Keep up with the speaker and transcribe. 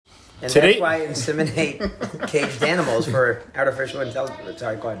And Today- that's why inseminate caged animals for artificial intelligence.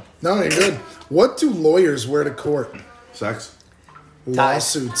 Sorry, go ahead. No, you're good. What do lawyers wear to court? Sex.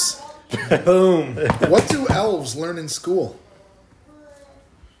 Lawsuits. Boom. What do elves learn in school?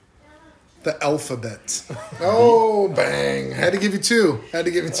 The alphabet. Oh, bang. Had to give you two.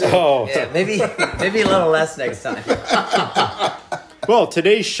 Oh, Yeah, maybe a little less next time. well,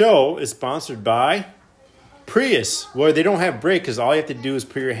 today's show is sponsored by Prius, where they don't have brake because all you have to do is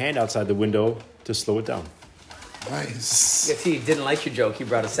put your hand outside the window to slow it down. Nice. If you didn't like your joke, you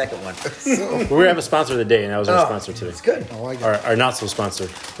brought a second one. We're going to have a sponsor of the day, and that was our sponsor today. It's good. I like it. Our not so sponsor.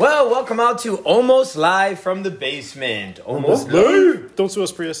 Well, welcome out to Almost Live from the Basement. Almost Live. Don't sue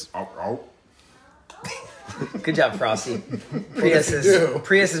us, Prius. Good job, Frosty. Prius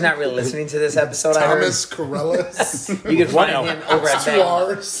is not really listening to this episode. Thomas Corellis. You can find him over at 2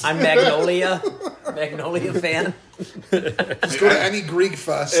 hours. I'm Magnolia fan. Just go to any Greek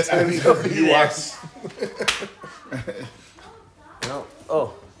fest. U.S.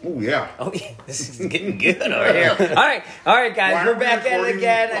 Oh, yeah. yeah. This is getting good over here. All right, guys, Why we're aren't we back at it recording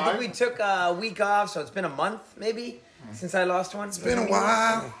again. I live? think we took a week off, so it's been a month maybe since I lost one. It's Been a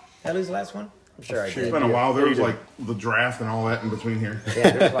while. Did I lose the last one? I'm sure I did. It's been a while. There was like the draft and all that in between here.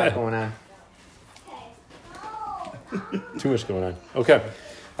 Yeah, there's a lot going on. Too much going on. Okay.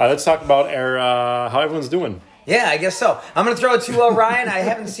 Let's talk about how everyone's doing. Yeah, I guess so. I'm going to throw it to Ryan. I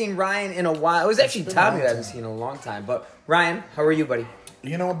haven't seen Ryan in a while. It was actually Tommy who I haven't seen in a long time. But Ryan, how are you, buddy?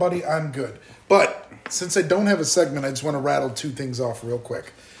 You know what, buddy? I'm good. But since I don't have a segment, I just want to rattle 2 things off real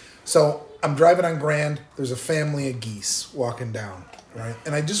quick. So I'm driving on Grand. There's a family of geese walking down, right?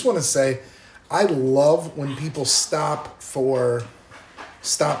 And I just want to say, I love when people stop for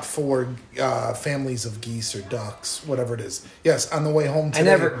families of geese or ducks, whatever it is. Yes, on the way home today.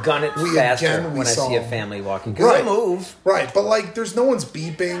 I never gun it faster when I saw see a them. family walking. Because I move. Right, but like there's no one's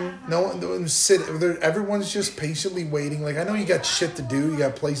beeping. No one's sitting. Everyone's just patiently waiting. Like I know you got shit to do. You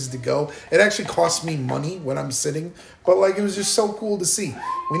got places to go. It actually costs me money when I'm sitting. But like it was just so cool to see.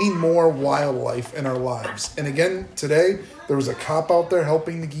 We need more wildlife in our lives. And again, today, there was a cop out there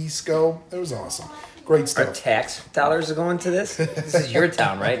helping the geese go. It was awesome. Great Our stuff. tax dollars are going to this? This is your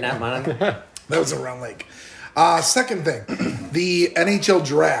town, right? Not mine. That was around Lake. Second thing, the NHL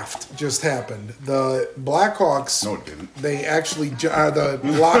draft just happened. The Blackhawks. No, it didn't. They actually the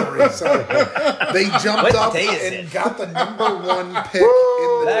lottery. Sorry, they jumped What up day is and it? got the number 1 pick in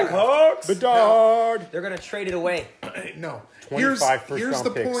the draft. Blackhawks. Bedard. They're going to trade it away. No, 25 here's first-round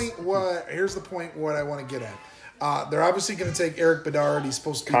the picks. point. Here's the point. What I want to get at. They're obviously going to take Eric Bedard. He's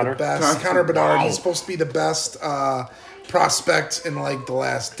supposed to be Connor? the best. Connor Bedard. Wow. He's supposed to be the best prospect in like the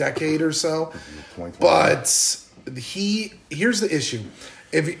last decade or so. 2020. But here's the issue.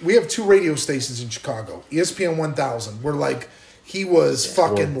 If we have 2 radio stations in Chicago, ESPN 1000, we're like he was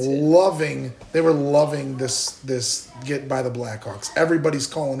fucking loving. They were loving this get by the Blackhawks. Everybody's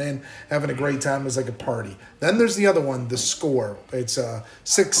calling in, having a great time. It was like a party. Then there's the other one, The Score. It's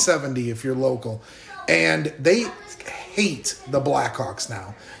 670 if you're local, and they hate the Blackhawks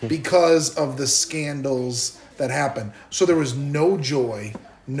now because of the scandals that happened. So there was no joy.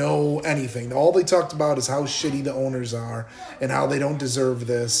 No anything. All they talked about is how shitty the owners are and how they don't deserve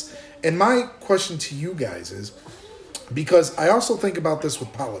this. And my question to you guys is, because I also think about this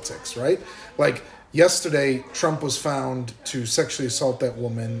with politics, right? Like yesterday, Trump was found to sexually assault that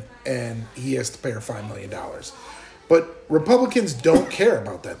woman and he has to pay her $5 million. But Republicans don't care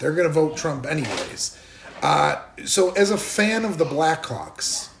about that. They're going to vote Trump anyways. So as a fan of the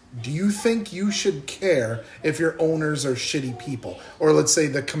Blackhawks, do you think you should care if your owners are shitty people? Or let's say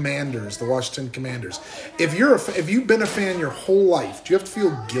the Commanders, the Washington Commanders. If you've been a fan your whole life, do you have to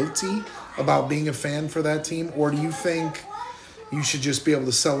feel guilty about being a fan for that team? Or do you think you should just be able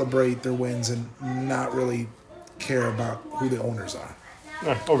to celebrate their wins and not really care about who the owners are?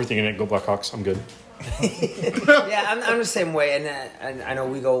 Overthinking it. Go Blackhawks. I'm good. Yeah, I'm the same way. And I know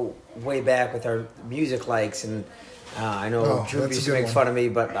we go way back with our music likes. And I know Drew that's used a to good make one. fun of me,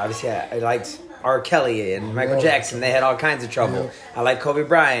 but obviously I liked R. Kelly and Michael Jackson. They had all kinds of trouble. Yeah. I like Kobe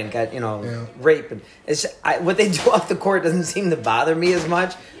Bryant, got rape, and what they do off the court doesn't seem to bother me as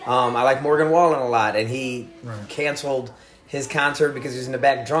much. I like Morgan Wallen a lot, and he canceled his concert because he was in the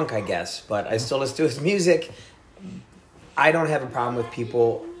back drunk, I guess. But I still listen to his music. I don't have a problem with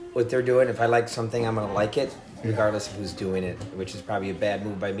people what they're doing. If I like something, I'm gonna like it, regardless of who's doing it, which is probably a bad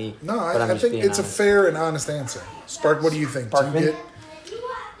move by me. No, but I'm I just think being it's honest. a fair and honest answer. Spark, what do you think? Sparkman?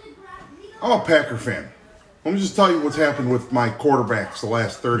 I'm a Packer fan. Let me just tell you what's happened with my quarterbacks the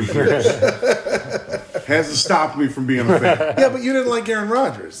last 30 years. Hasn't stopped me from being a fan. Yeah, but you didn't like Aaron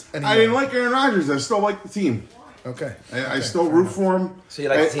Rodgers. I didn't like Aaron Rodgers. I still like the team. Okay. I still root for him. So you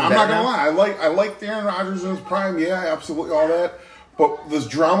like the team I'm not better gonna lie. I like Aaron Rodgers in his prime. Yeah, absolutely, all that. But this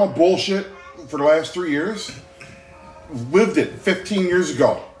drama bullshit for the last 3 years, lived it 15 years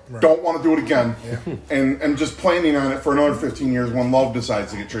ago. Right. Don't want to do it again. Yeah. And just planning on it for another 15 years when Love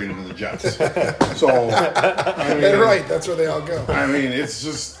decides to get traded to the Jets. So, I mean, right, that's where they all go. I mean, it's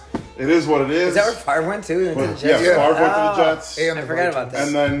just, it is what it is. Is that where Favre went to? Yeah, Favre went to the Jets. I forgot about that.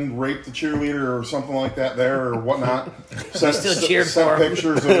 And then raped the cheerleader or something like that there or whatnot. Still cheered for him.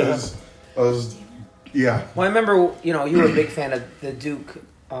 Pictures of his, yeah. Well, I remember, you were a big fan of the Duke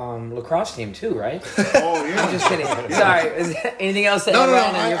lacrosse team too, right? Oh yeah. I'm just kidding. Sorry. Is there anything else that your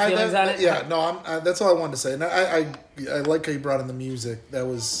feelings on it? Yeah, no. That's all I wanted to say. And I like how you brought in the music. That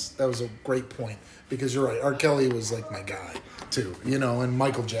was a great point because you're right. R. Kelly was like my guy too, and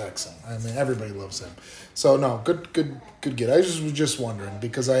Michael Jackson. I mean, everybody loves him. So no, good get. I was just wondering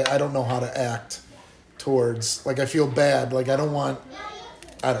because I don't know how to act towards. Like I feel bad. Like I don't know.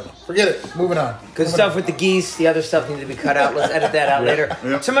 Forget it. Moving on. Good stuff with the geese. The other stuff needs to be cut out. Let's edit that out later.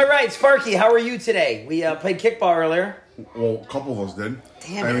 Yeah. To my right, Sparky, how are you today? We played kickball earlier. Well, a couple of us did.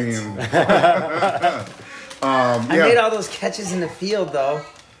 Damn it. I made all those catches in the field, though.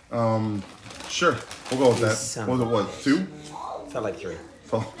 Sure. We'll go with that. What was it, 2? Felt like 3.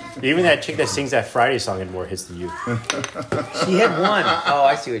 Even that chick that sings that Friday song had more hits than you. She had 1. Oh,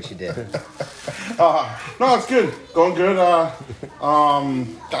 I see what you did. No, it's good. Going good.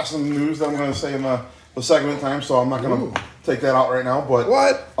 Got some news that I'm going to say in the segment time, so I'm not going to take that out right now. But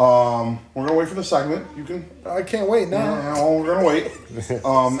what? We're going to wait for the segment. You can. I can't wait now. Yeah, well, we're going to wait.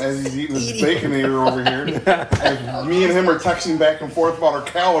 As he's eating his baconator over here. And me and him are texting back and forth about our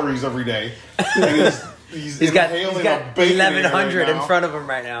calories every day. And he's got 1,100 in front of him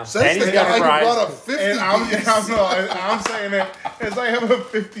right now. Says the guy who brought a 50 and I'm saying that as I have a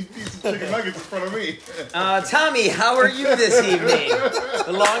 50-piece of chicken nuggets in front of me. Tommy, how are you this evening?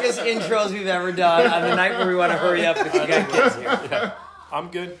 The longest intros we've ever done on the night where we want to hurry up because we got kids here. Yeah. I'm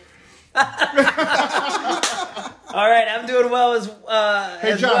good. All right, I'm doing well as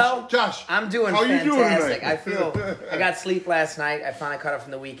Josh, I'm doing how fantastic. You doing tonight? I feel I got sleep last night. I finally caught up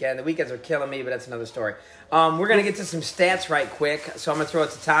from the weekend. The weekends are killing me, but that's another story. We're gonna get to some stats right quick, so I'm gonna throw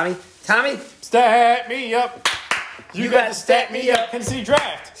it to Tommy. Tommy, stat me up. You got to stat me up. Tennessee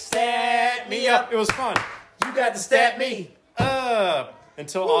draft. Stat me up. It was fun. You got to stat me up.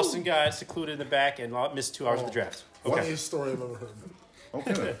 Until Austin got secluded in the back and missed 2 hours of the draft. Okay. Funniest story I've ever heard.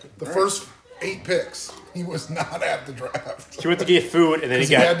 Okay. The first 8 picks, he was not at the draft. He went to get food and then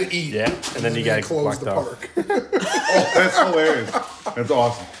he had to eat. Yeah, and then he got closed the off. park. Oh, that's hilarious. That's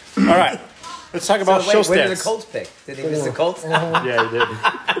awesome. All right. Let's talk about show stats. Where did the Colts pick? Did he miss the Colts? Yeah, he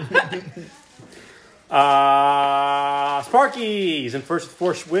did. Sparky's in first with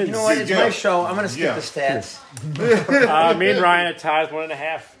 4 wins. You know what? It's my show. I'm going to skip the stats. Me and Ryan are tied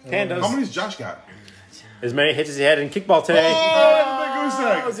 1.5. Pandas. How many's Josh got? As many hits as he had in kickball today.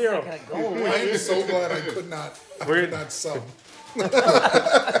 Oh, 0. I am so glad I could not sub.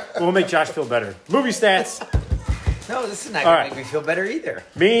 We'll make Josh feel better. Movie stats. No, this is not going to make me feel better either.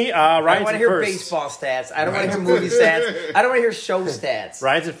 Me, Ryan's I don't want to hear first. baseball stats. I don't want to hear movie stats. I don't want to hear show stats.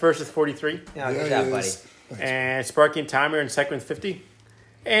 Ryan's in first with 43. Yeah, good job, buddy. And Sparky and Tommy are in second with 50.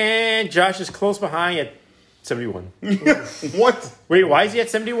 And Josh is close behind at 71. What? Wait, why is he at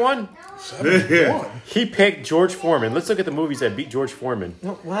 71? 71? He picked George Foreman. Let's look at the movies that beat George Foreman.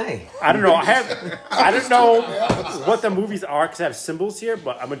 No, why? I don't know. I don't know what the movies are because I have symbols here,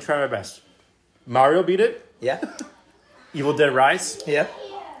 but I'm going to try my best. Mario beat it. Yeah. Evil Dead Rise. Yeah.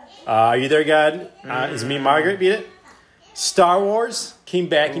 Are You There, God? Is Me Margaret beat it? Star Wars came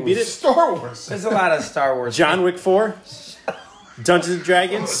back and beat it. Star Wars. There's a lot of Star Wars. John Wick 4. Dungeons and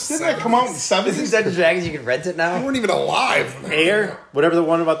Dragons. Didn't that come out in the 70s? Isn't Dungeons and Dragons? You can rent it You now. weren't even alive. Air. Whatever the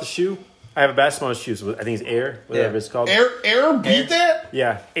one about the shoe. I have a basketball shoe, so I think it's Air. Whatever it's called. Air beat that?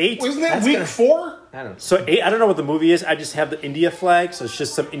 Yeah. 8. Wasn't that week 4? I don't know. So 8. I don't know what the movie is. I just have the India flag, so it's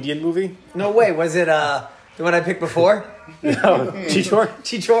just some Indian movie. No way. Was it the one I picked before? No. Chichor.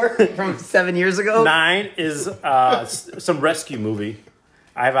 Chichor from 7 years ago? 9 is some rescue movie.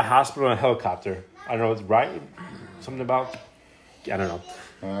 I have a hospital and a helicopter. I don't know what's right. Something about. I don't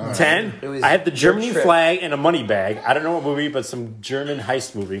know. 10. I have the Germany flag and a money bag. I don't know what movie, but some German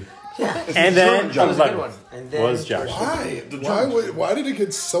heist movie. Yeah. And then That was a good one. And then was Josh. Why did it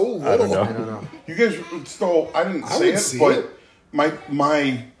get so little? I don't know. I don't know. You guys stole. I didn't say it, but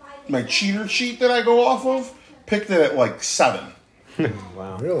my cheater sheet that I go off of picked it at like 7.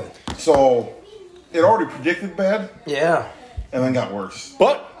 Wow. Really? So it already predicted bad, Yeah. and then got worse.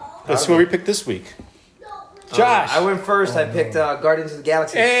 But that's what we picked this week. Josh. I went first. I picked Guardians of the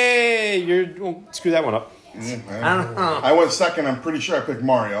Galaxy. Hey, screw that one up. I don't know. I went second. I'm pretty sure I picked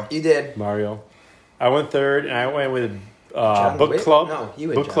Mario. You did. Mario. I went third, and I went with John Book Wick? Club. No, you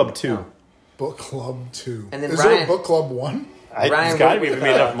and Book John Club Wick. 2. No. Book Club 2. And then Is Ryan- there a Book Club 1? Ryan It's got to went be if with, we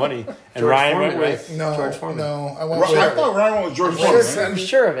made enough money. And George Ryan Foreman, went with right? No, George Foreman. no. I went I thought Ryan went with George Sure, Foreman. I'm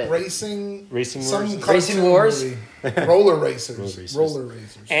sure of it. Racing Racing some Wars. cartoon Racing Wars? movie. Roller Racers. Racers. Roller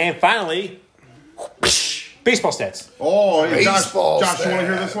Racers. And finally, baseball stats. Oh, hey, Baseball Josh, you want to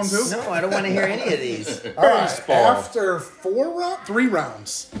hear this one too? No, I don't want to hear any of these. All right, Baseball. after 3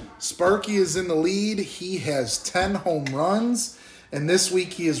 rounds, Sparky is in the lead. He has 10 home runs. And this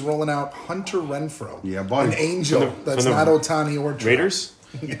week he is rolling out Hunter Renfroe. Yeah, buddy. An angel From that's the not Otani or Trout. Raiders?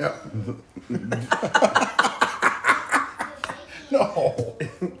 Yeah. No.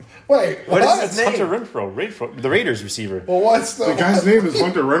 Wait, What is what? his name? Hunter Renfroe, the Raiders receiver. Well, what's The guy's name is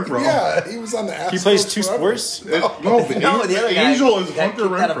Hunter Renfroe. Yeah, he was on the Astros. He plays two forever. sports? No, the, No, the other guy angel is got Hunter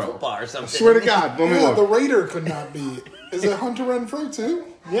kicked out of Renfroe. football or something. Swear to God, let me Yeah, the look. Raider could not be. Is it Hunter Renfroe too?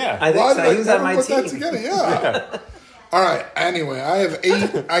 Yeah. I think Why so. did He was I on my never put that team. together? Yeah. All right. Anyway, I have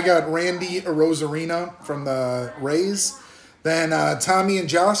 8. I got Randy Rosarina from the Rays. Then Tommy and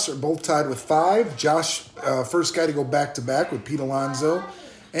Josh are both tied with 5. Josh, first guy to go back-to-back with Pete Alonso.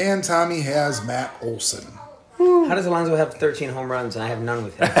 And Tommy has Matt Olson. How does Alonso have 13 home runs and I have none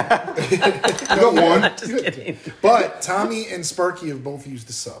with him? You got one. Just kidding. But Tommy and Sparky have both used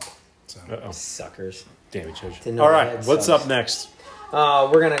the sub. So. Uh-oh. Suckers. Damn it, Judge. Didn't know All they right, had what's subs. up next?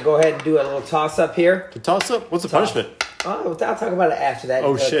 We're going to go ahead and do a little toss-up here. To toss up? What's the punishment? Oh, I'll talk about it after that.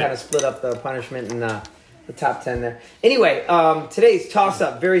 Oh, shit. Kind of split up the punishment and the top 10 there. Anyway, today's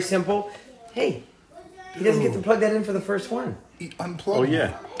toss-up, very simple. Hey, he doesn't get to plug that in for the first one. He unplugged. Oh,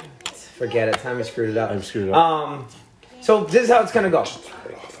 yeah. Forget it. Tommy screwed it up. I screwed it up. So this is how it's gonna go.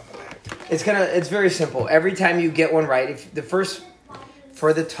 It's very simple. Every time you get one right, if the first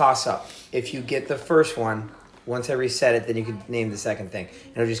for the toss up, if you get the first one, once I reset it, then you can name the second thing.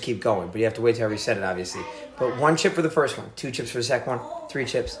 And it'll just keep going. But you have to wait till I reset it, obviously. But 1 chip for the first one, 2 chips for the second one, 3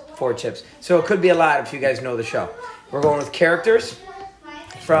 chips, 4 chips. So it could be a lot if you guys know the show. We're going with characters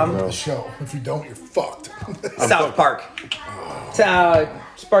from The show. If you don't, you're fucked. South Park.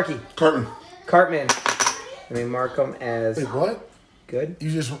 Sparky. Cartman. Cartman. Let me mark them as Wait, what? good. You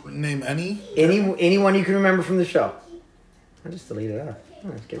just name any? Anyone you can remember from the show. I'll just delete it off.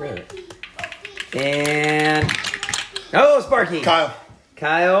 Let's get rid of it. And Sparky. Kyle.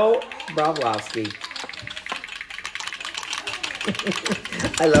 Kyle Browlowski.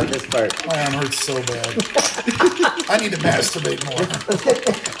 I love this part. My arm hurts so bad. I need to masturbate more.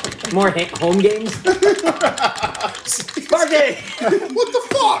 More home games. Sparky. What the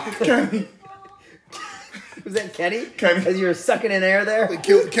fuck? Kenny. Was that Kenny? Kenny. As you were sucking in air there. They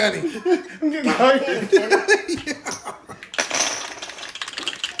killed Kenny. I'm getting tired.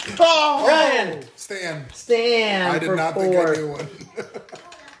 Oh, Ryan. Stan. Stan. I did for not 4. think I knew one.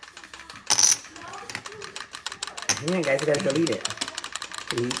 Hang on, guys. I gotta delete it.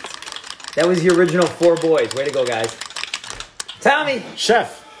 Delete. That was the original 4 boys. Way to go, guys. Tommy.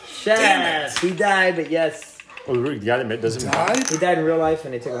 Chef. Chef. He died, but yes. Oh, we got him. It doesn't matter. Died? He died in real life,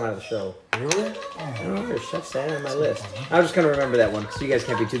 and they took him out of the show. Really? I don't know. There's Chef Stan on my list. I'm just gonna remember that one, so you guys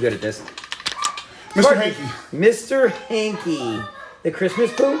can't be too good at this. Mr. Sparky. Hanky. Mr. Hanky. The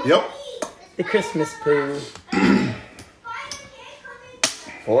Christmas poo? Yep. The Christmas poo.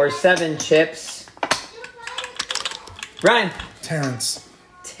 For 7 chips. Ryan. Terrence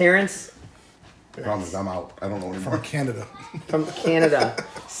Terrence Problem is, I'm out. I don't know anymore. from Canada. from Canada.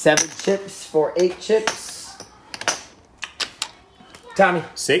 7 chips for 8 chips. Tommy.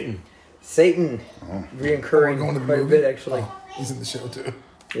 Satan. Satan. Reoccurring Going to the quite a movie? bit, actually. Oh, he's in the show too.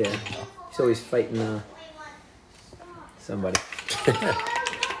 Yeah. He's always fighting somebody.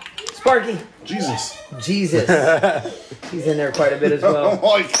 Sparky. Jesus. Jesus. He's in there quite a bit as well.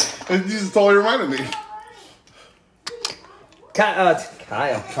 Like, it just totally reminded me. Kyle.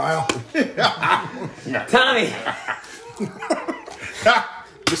 Kyle. Tommy.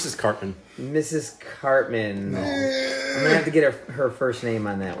 Mrs. Cartman. Mrs. Cartman. I'm going to have to get her first name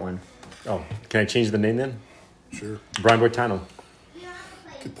on that one. Oh, can I change the name then? Sure. Brian Boitano.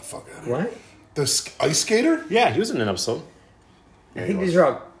 Get the fuck out of here. What? The ice skater? Yeah, he was in an episode. I think these are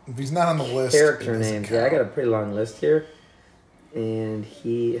all If he's not on the list, character it doesn't names. Yeah, I count. got a pretty long list here. And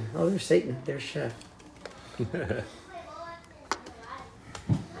there's Satan. There's Chef.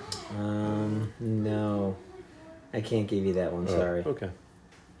 No. I can't give you that one, sorry. Okay.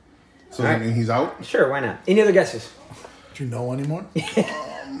 So does that mean he's out? Sure, why not? Any other guesses? Do you know anymore?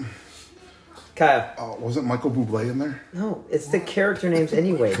 Kyle. Wasn't Michael Bublé in there? No, it's the character names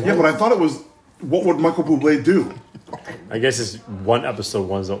anyway. Yeah, but I thought it was, what would Michael Bublé do? I guess it's one episode,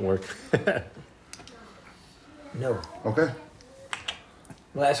 ones don't work. No. Okay.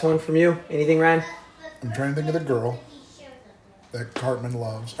 Last one from you. Anything, Ryan? I'm trying to think of the girl that Cartman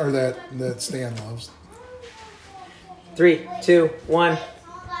loves, or that Stan loves. 3, 2, 1.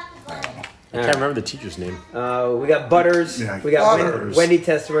 I can't remember the teacher's name. We got Butters. Yeah, We got Butters. Wendy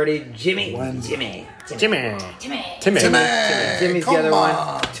Testaverde. Jimmy. Timmy. Jimmy's the other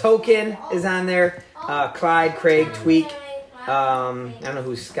one. Token is on there. Clyde, Craig, Tweak. I don't know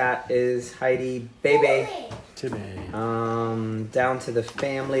who Scott is. Heidi, Bebe. Timmy. Down to the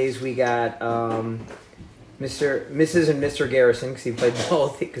families, we got Mrs. and Mr. Garrison because he played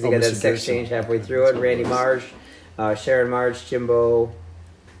both because he got that Mr. sex change Garrison. halfway through it. Randy Marsh, Sharon Marsh, Jimbo.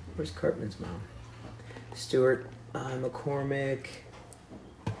 Where's Cartman's mom? Stuart McCormick.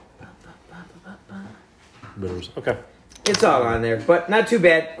 Bitters. Okay. It's all on there, but not too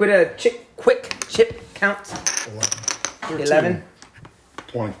bad. Quick chip count. 11.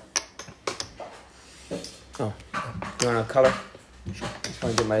 20. Oh, you want a color? Just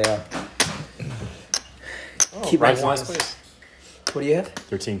want to get my keep my Ryan's ones. last place. What do you have?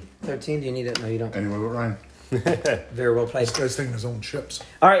 13. 13. Do you need it? No, you don't. Anyway, with Ryan. Very well played. This guy's taking his own chips.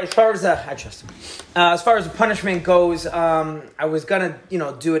 All right, as far as I trust him. As far as the punishment goes, I was gonna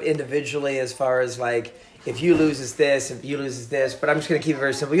do it individually. As far as like if you lose it's this, if you lose it's this, but I'm just gonna keep it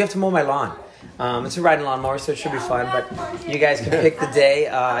very simple. You have to mow my lawn. It's a riding lawnmower, so it should be fun. But you guys can pick the day.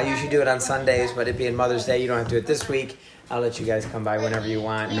 I usually do it on Sundays, but it being Mother's Day, you don't have to do it this week. I'll let you guys come by whenever you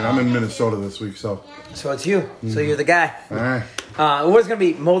want. I mean, I'm in Minnesota this week, so. So it's you. So you're the guy. All right. It was going to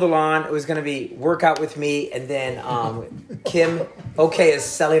be mow the lawn. It was going to be work out with me. And then Kim, is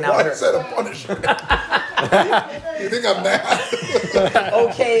selling out Why her... is that a punishment? You think I'm mad?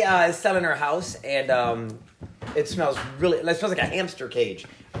 Is selling her house. And it smells it smells like a hamster cage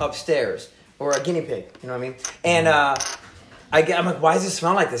upstairs. Or a guinea pig. You know what I mean? And I'm like, why does it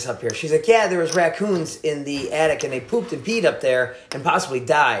smell like this up here? She's like, yeah, there was raccoons in the attic. And they pooped and peed up there and possibly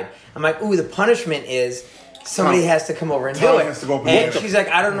died. I'm like, ooh, the punishment is... Somebody has to come over and do it. Has to go and she's like,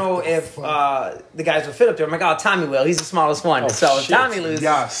 I don't know if the guys will fit up there. I'm like, oh, Tommy will. He's the smallest one. So if Tommy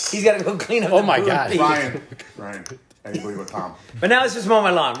loses, he's got to go clean up the my poop God. and pee. Ryan. Anybody but Tom. But now let's just mow my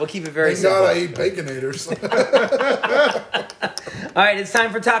lawn. We'll keep it very Thank simple. God I eat Baconators. All right, it's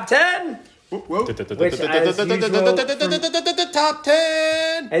time for top 10. Top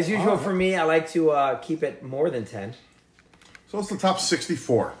 10. As usual for me, I like to keep it more than 10. So it's the top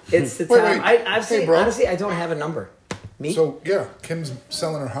 64. It's the Wait, top. wait. Honestly, I don't have a number. Me? So, yeah, Kim's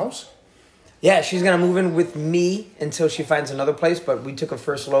selling her house? Yeah, she's going to move in with me until she finds another place, but we took a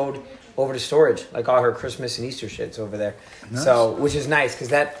first load over to storage. Like all her Christmas and Easter shit's over there. Nice. So, which is nice because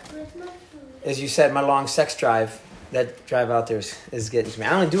that, as you said, my long sex drive, that drive out there is getting to me.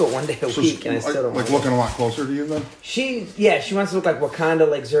 I only do it one day a week, and I still don't like looking a lot closer to you then? She wants to look like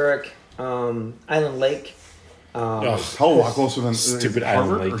Wakanda, Lake Zurich, Island Lake. Hell, a lot closer than Stupid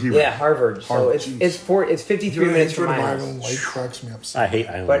Harvard. Island Or Lake. Hebrew? Yeah, Harvard. So it's 53 minutes from my house. Island Lake cracks me up. I hate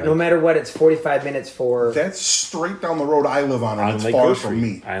Island But Lake. no matter what, it's 45 minutes for. That's straight down the road I live on, and Island it's Lake far Grocery. from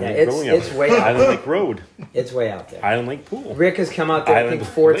me. Island Yeah, Lake it's Bowling way Alley. out. Island Lake Road. It's way out there. Island Lake Pool. Rick has come out there, I think,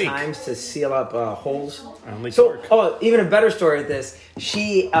 Island 4 Lake. times to seal up holes. Island Lake So, Park. even a better story with this.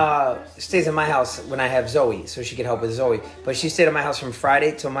 She stays in my house when I have Zoe, so she could help with Zoe. But she stayed at my house from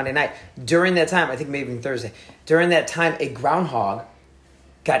Friday till Monday night. During that time, I think maybe even Thursday. During that time, a groundhog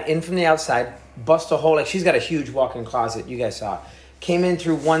got in from the outside, bust a hole. Like she's got a huge walk-in closet. You guys saw it. Came in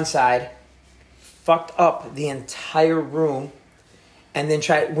through one side, fucked up the entire room, and then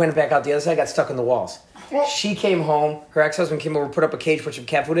went back out the other side. Got stuck in the walls. She came home. Her ex-husband came over, put up a cage, put some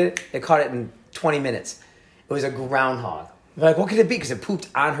cat food in it. They caught it in 20 minutes. It was a groundhog. They're like, what could it be? Because it pooped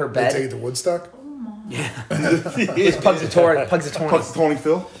on her bed. They take it to Woodstock? Yeah. It was Pugs Tony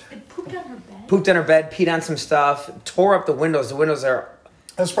Phil? It pooped on her bed? Pooped on her bed, peed on some stuff, tore up the windows. The windows are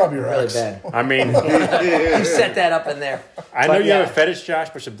That's probably your really ex. bad. I mean, You set that up in there. I know But, you yeah. have a fetish, Josh,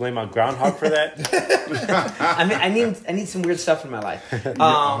 but should blame on Groundhog for that. I mean, I need some weird stuff in my life.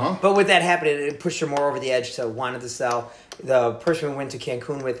 But with that happening, it pushed her more over the edge to wanted to sell. The person we went to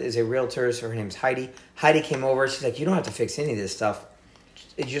Cancun with is a realtor, so her name's Heidi. Heidi came over. She's like, you don't have to fix any of this stuff.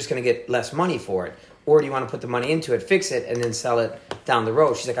 You're just going to get less money for it. Or do you want to put the money into it, fix it, and then sell it down the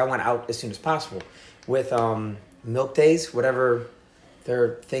road? She's like, I want out as soon as possible. With Milk Days, whatever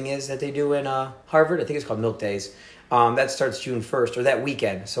their thing is that they do in Harvard, I think it's called Milk Days. That starts June 1st, or that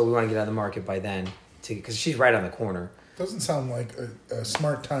weekend. So we want to get on the market by then, because she's right on the corner. Doesn't sound like a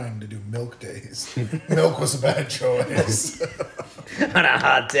smart time to do milk days. Milk was a bad choice. On a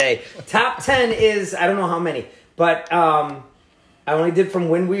hot day. Top 10 is, I don't know how many, but I only did from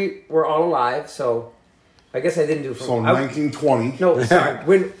when we were all alive. So I guess I didn't do from... So 1920. No, sorry.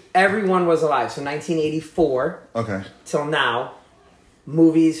 When everyone was alive. So 1984 till now,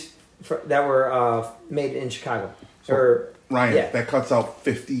 movies that were made in Chicago. Ryan, that cuts out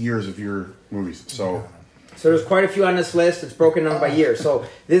 50 years of your movies. So there's quite a few on this list. It's broken down by year. So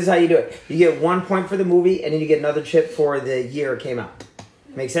this is how you do it. You get 1 point for the movie, and then you get another chip for the year it came out.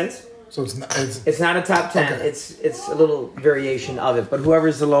 Make sense? So it's not a top 10. Okay. It's a little variation of it. But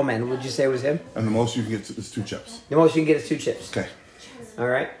whoever's the low man, would you say it was him? And the most you can get is 2 chips. The most you can get is 2 chips. Okay. All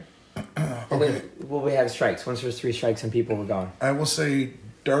right. Okay. Will we have strikes? Once there's 3 strikes and people were gone. I will say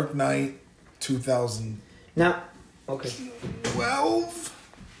Dark Knight 2000. Now, okay. 12.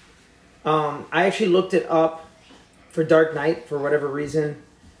 I actually looked it up for Dark Knight for whatever reason.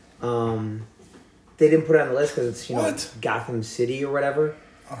 They didn't put it on the list because it's Gotham City or whatever.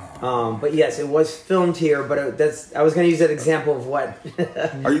 But yes, it was filmed here. But I was going to use that example of what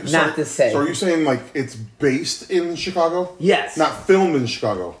to say. So are you saying like it's based in Chicago? Yes. Not filmed in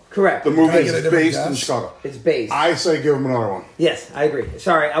Chicago. Correct. The movie is based in Chicago. It's based. I say give him another one. Yes, I agree.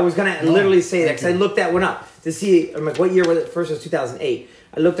 Sorry, I was going to literally say that because I looked that one up to see. I'm like, what year was it? First was 2008.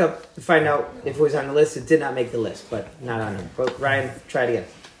 I looked up to find out if it was on the list. It did not make the list, but not on it. But Ryan, try it again.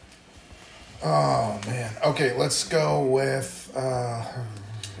 Oh man. Okay, let's go with. I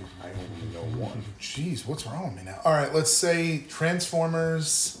only know one. Jeez, what's wrong with me now? All right, let's say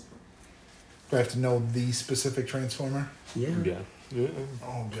Transformers. Do I have to know the specific Transformer? Yeah.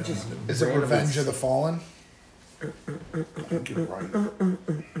 Oh god. Is it Revenge of the Fallen? Get it right.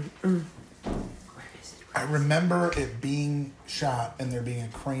 I remember it being shot and there being a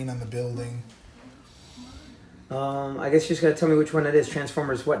crane on the building. I guess you're just going to tell me which one it is.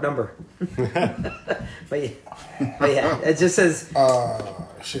 Transformers, what number? but yeah, it just says...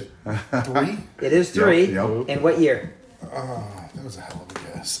 Shit. 3? It is 3. Yep. And what year? That was a hell of a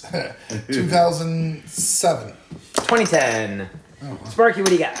guess. 2007. 2010. Oh, wow. Sparky, what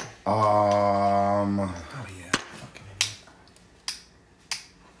do you got? Oh, yeah. Fucking idiot.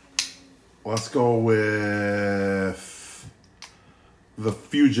 Let's go with The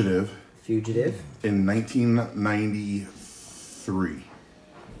Fugitive. Fugitive. In 1993. I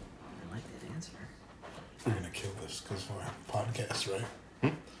like that answer. You're going to kill this because of our podcast, right?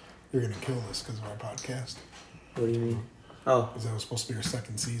 You're going to kill this because of our podcast. What do you mean? Oh. Because that was supposed to be your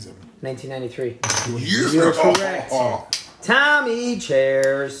second season. 1993. You're correct. Tommy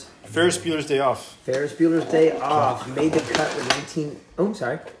Chairs. Ferris Bueller's Day Off. Ferris Bueller's Day Off. Made the cut with 19... Oh, I'm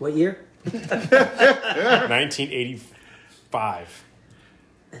sorry. What year? 1985.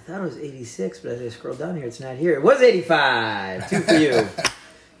 I thought it was 86, but as I scroll down here, it's not here. It was 85. 2 for you.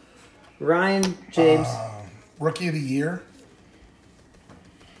 Ryan, James. Rookie of the Year.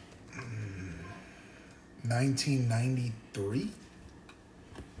 1993.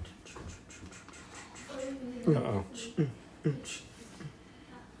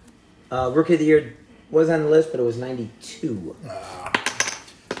 Rookie of the Year was on the list, but it was 92.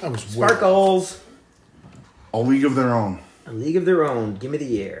 That was Sparkles. A League of Their Own. A League of Their Own. Give me the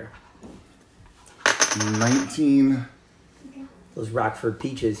year. 19... Those Rockford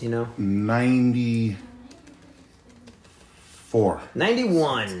Peaches, you know? 94.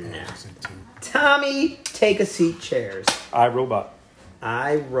 91. Tommy, take a seat, chairs. iRobot.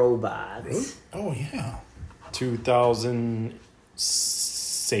 iRobot. Really? Oh, yeah.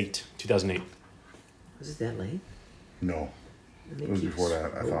 2008. 2008. Was it that late? No. It was before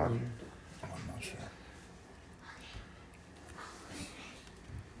that, I thought. I'm not sure.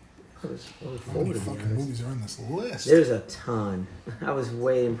 How many fucking movies are on this list? There's a ton. I was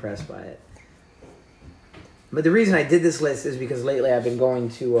way impressed by it. But the reason I did this list is because lately I've been going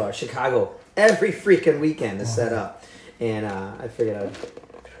to Chicago every freaking weekend to set up. And I figured I'd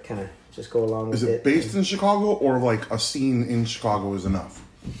kind of just go along with it. Is it based in Chicago or like a scene in Chicago is enough?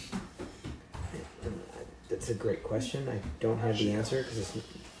 That's a great question. I don't have the answer because it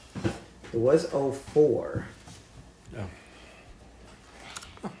was 04. Oh.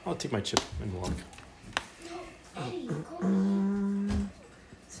 I'll take my chip and walk.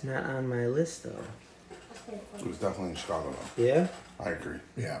 It's not on my list, though. It was definitely in Chicago, though. Yeah? I agree.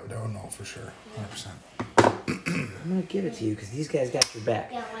 Yeah, I don't know for sure. 100%. I'm going to give it to you because these guys got your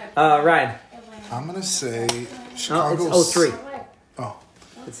back. Ryan. I'm going to say Chicago... Oh, it's 03. Oh.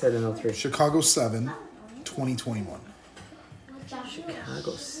 It said in 03. Chicago 7, 2021.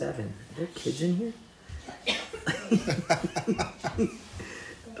 Chicago 7. Are there kids in here?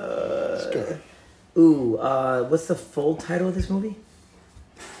 What's the full title of this movie?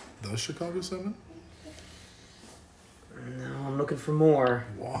 The Chicago 7? No, I'm looking for more.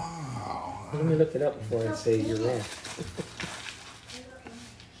 Wow. Let me look it up before I say you're wrong.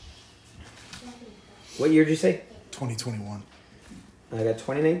 What year did you say? 2021. I got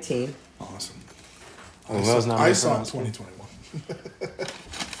 2019. Awesome. Well, I saw 2021.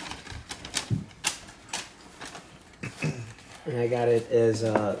 And I got it as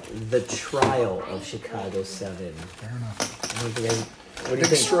The Trial of Chicago 7. Fair enough. I don't think what do you Big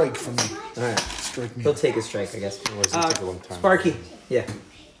think? strike for me. All right. Strike me. He'll take a strike, I guess. Take a long time. Sparky. Yeah.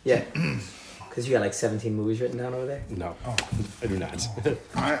 Yeah. Because you got like 17 movies written down over there? No, I do not.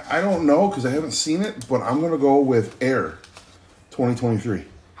 I don't know because I haven't seen it, but I'm going to go with Air 2023.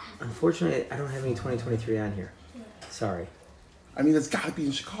 Unfortunately, I don't have any 2023 on here. Sorry. I mean, it's got to be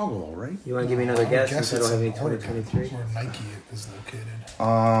in Chicago, though, right? You want to give me another guess guess since I don't have any it's in Oregon, 2023? where Nike is located.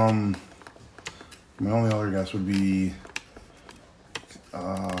 My only other guess would be,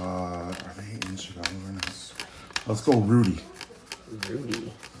 are they in Chicago or not? Let's go Rudy.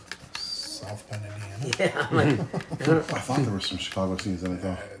 Rudy. South Bend, Indiana. Yeah, I'm like, I thought there were some Chicago scenes in it,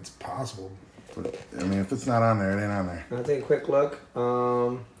 though. It's possible. But, I mean, if it's not on there, it ain't on there. I'll take a quick look.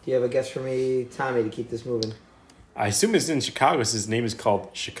 Do you have a guess for me, Tommy, to keep this moving? I assume it's in Chicago. So his name is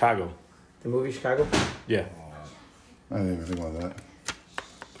called Chicago. The movie Chicago? Yeah. I didn't even think about that.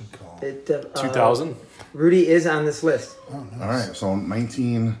 Good call. 2000. Rudy is on this list. Oh, nice. All right, so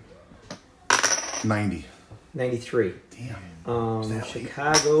 1990. 93. Damn.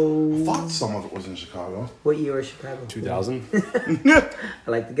 Chicago. I thought some of it was in Chicago. What year was Chicago? 2000. I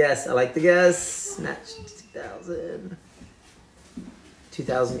like the guess. Not 2000.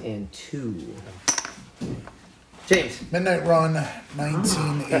 2002. James. Midnight Run,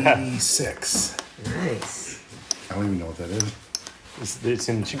 1986. Nice. I don't even know what that is. It's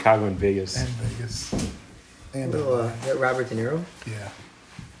in Chicago and Vegas. And Vegas. And Little, is that Robert De Niro? yeah.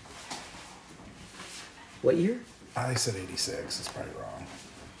 What year? I said 86. It's probably wrong.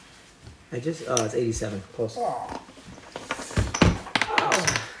 It's 87. Close. Oh.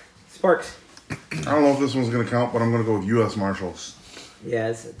 Sparks. I don't know if this one's going to count, but I'm going to go with U.S. Marshals. Yeah,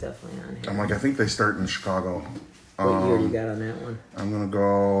 it's definitely on here. I'm like, I think they start in Chicago. What year you got on that one? I'm going to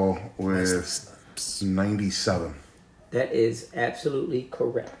go with 97. That is absolutely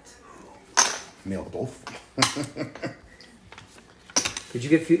correct. Nailed both. Did you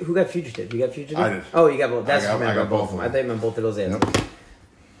get who got Fugitive? You got Fugitive? I did. Oh, you got both. That's I got both of them. I thought you meant both of those answers. Yep.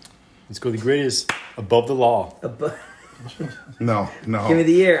 Let's go. The greatest above the law. No. Give me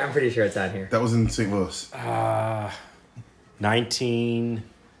the year. I'm pretty sure it's on here. That was in St. Louis.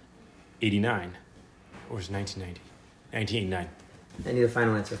 1989. Or was it 1990? 1989. I need a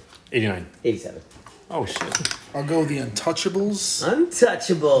final answer. 89. 87. Oh, shit. I'll go The Untouchables.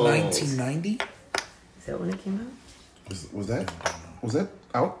 Untouchables. 1990. Is that when it came out? Was that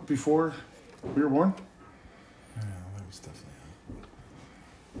out before we were born? Yeah, that was definitely.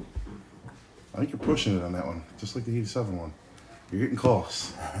 I think you're pushing it on that one, just like the 87 one. You're getting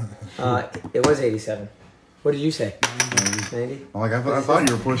close. It was 87. What did you say? 90? I'm like, I thought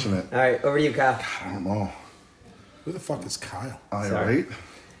you were pushing it. All right, over to you, Kyle. I don't know. Who the fuck is Kyle? Sorry. Right?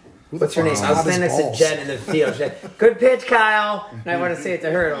 What's your name? I was standing next to Jen in the field. Jen, good pitch, Kyle. And I want to say it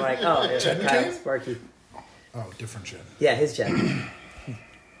to her. And I'm like, oh, it's Jen Kyle came? Sparky. Oh, different Jen. Yeah, his Jen.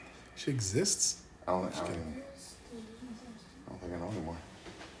 She exists? I don't think I know anymore.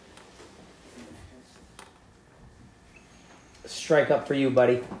 Strike up for you,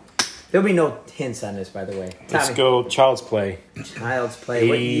 buddy. There'll be no hints on this, by the way. Let's Tommy. go Child's Play. Child's Play.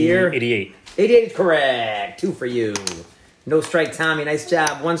 What year? 88. 88 is correct. 2 for you. No strike, Tommy. Nice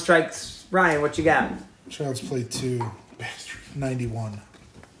job. 1 strike, Ryan. What you got? Child's Play 2. 91.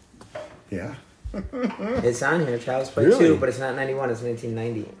 Yeah. It's on here. Child's Play Really? 2, but it's not 91. It's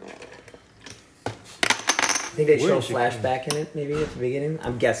 1990. I think they show flashback in it, maybe, at the beginning.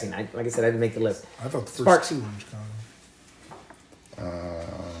 I'm guessing. Like I said, I didn't make the list. I thought the first Sparks. 2 were in Chicago.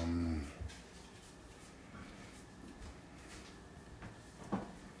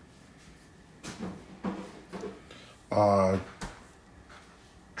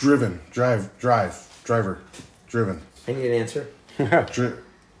 Driver. Driven. I need an answer. Driven.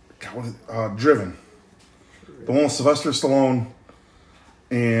 The one with Sylvester Stallone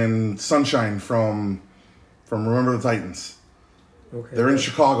and Sunshine from Remember the Titans. Okay. They're in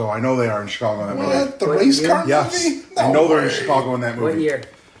Chicago. I know they are in Chicago in that movie. What? The race car Yes. movie? I know they're in Chicago in that movie. What year?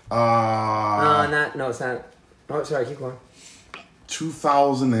 Uh, It's not. Oh, sorry, keep going.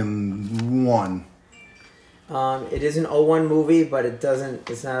 2001. It is an 01 movie, but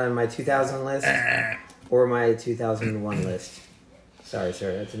it's not on my 2000 list or my 2001 list. Sorry,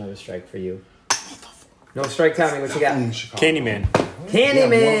 sir. That's another strike for you. No strike, Tommy. What you got? In Chicago. Candyman.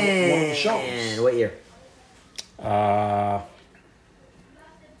 Candyman. Yeah, one of the shows. What year?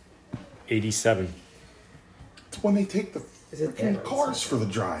 87. It's when they take the Is it freaking that? cars for the I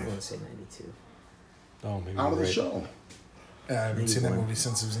drive. want to say 92. maybe out of the right. show. Yeah, I haven't seen that movie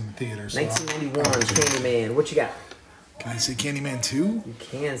since it was in the theater. So 1991, Candyman. What you got? can I say Candyman 2? You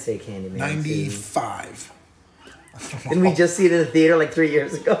can say Candyman. 95. Didn't we just see it in the theater like 3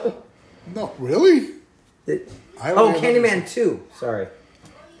 years ago? No, really? Candyman 2. Sorry.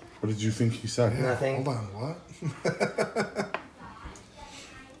 What did you think he said? Yeah, Nothing. Hold on, what?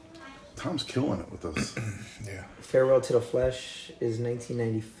 Tom's killing it with this. Yeah. Farewell to the Flesh is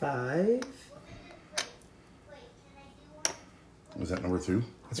 1995. Was that number 2?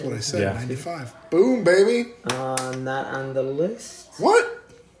 That's what I said, Yeah. 95. Boom, baby. Not on the list. What?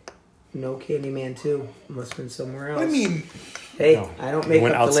 No Candyman 2. Must have been somewhere else. What do you mean? Hey, No. I don't He make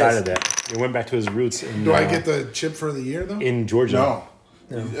went up the outside list. of that. He went back to his roots. In, Do I get the chip for the year, though? in Georgia? No.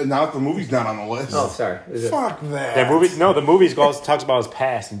 Not the movie's not on the list. Oh, sorry. Was it- Fuck that. That movie? No, the movie talks about his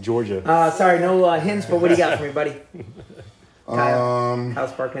past in Georgia. Sorry, no hints, but what do you got for me, buddy? Kyle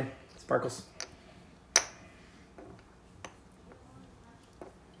Sparkles.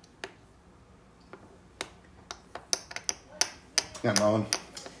 Yeah, Melon.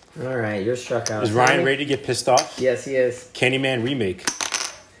 All right, you're struck out. Is Ryan Tommy? ready to get pissed off? Yes, he is. Candyman remake.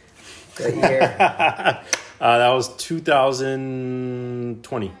 That year. That was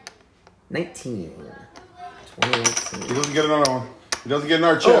 2020. 2019. He doesn't get another one. He doesn't get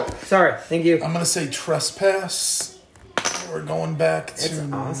another chip. Oh, sorry. Thank you. I'm going to say Trespass. We're going back to That's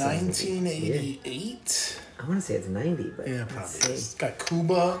awesome. 1988. I want to say it's 90, but Yeah, let's probably. see. It's got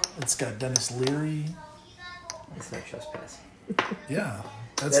Cuba. It's got Dennis Leary. It's not Trespass. Yeah,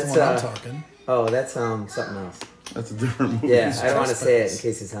 that's the That's, one I'm talking. Oh, that's something else. That's a different movie. Yeah, I don't want to say it in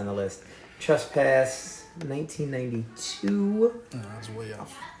case it's on the list. Trespass, 1992. Oh, that's way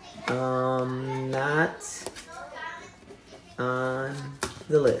off. Not on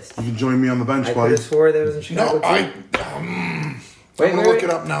the list. You can join me on the bench, I buddy. could have swore that was in Chicago No, too. I'm Wait, going to look it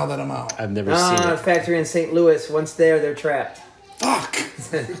up now that I'm out. I've never seen it. Factory in St. Louis. Once there, they're trapped. Fuck!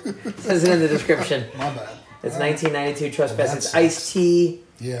 Says it in the description. My bad. It's 1992 Trespass. That It's sucks. Ice-T,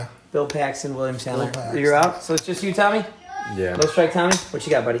 Yeah. Bill Paxton, William Sandler. Paxton. You're out? So it's just you, Tommy? Yeah. No strike, Tommy? What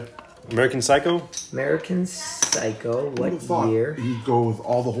you got, buddy? American Psycho? American Psycho. What Thought year? he'd go with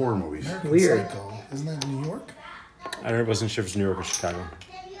all the horror movies. American Weird. Psycho. Isn't that New York? I wasn't sure if it was New York or Chicago.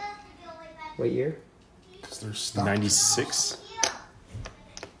 What year? Because they're stuck. 96?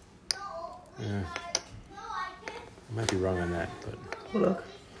 Yeah. I might be wrong on that, but... Well, look.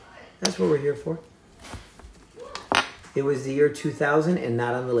 That's what we're here for. It was the year 2000 and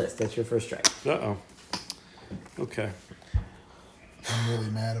not on the list. That's your first strike. Uh-oh. Okay. I'm really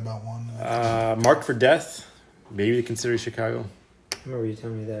mad about one. Marked for Death. Maybe to consider Chicago. I remember you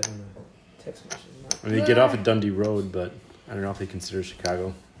telling me that on the text message. I mean, they get off at Dundee Road, but I don't know if they consider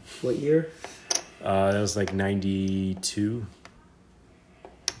Chicago. What year? That was like 92.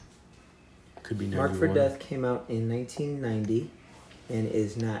 Could be 91. Marked for Death came out in 1990 and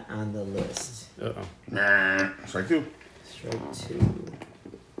is not on the list. Uh-oh. Nah. Strike 2. Strike 2.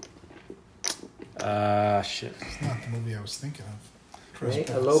 Shit. It's not the movie I was thinking of. Right?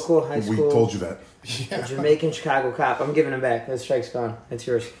 Trespass. A local high We school told you that. Yeah. Jamaican Chicago cop. I'm giving him back. That strike's gone. That's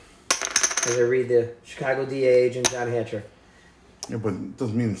yours. As I read the Chicago DA agent John Hatcher. Yeah, but it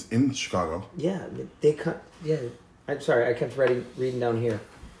doesn't mean it's in Chicago. Yeah, they cut. Yeah, I'm sorry. I kept reading down here,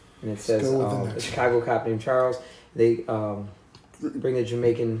 and it says go within that. a Chicago cop named Charles. They bring the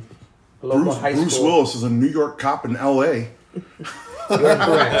Jamaican a local high Bruce school. Willis is a New York cop in L.A. You're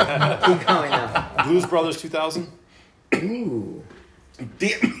correct. Keep going now. Blues Brothers 2000? Ooh,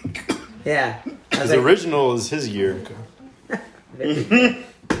 Damn. yeah. I was The like, original is his year. very good.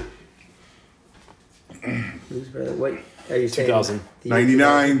 Blues Brothers. What are you saying? 2000. The year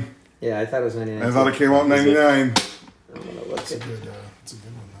 99. Yeah, I thought it was 99. I thought it came out in 99. I'm gonna look It's a at good one,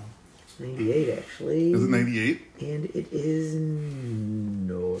 though. 98 actually. Is it 98? And it is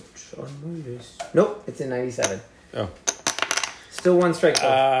not on my list. Nope, it's in 97. Oh. Still one strike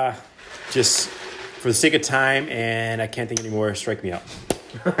though. Just for the sake of time, and I can't think anymore, strike me out.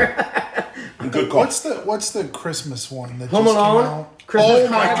 Good call. What's the Christmas one that Home just came Alone, out? Christmas Oh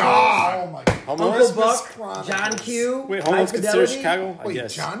my Chronicles, god! Oh my god! Home Alone? Uncle Christmas Buck, Chronicles. John Q. Wait, Home High Alone's considered Fidelity? Chicago? I Wait,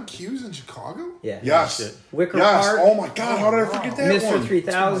 guess. John Q's in Chicago? Yeah. Yes. Shit. Wicker Yes. Park. Oh my God! How did I forget that Mr. one? 3000,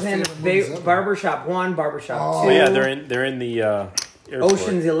 Two of my favorite movies ever. Barbershop 1, Barbershop 2. Oh yeah, they're in the airport.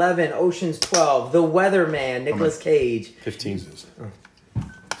 Ocean's 11, Ocean's 12, The Weatherman, Nicolas Cage. 15.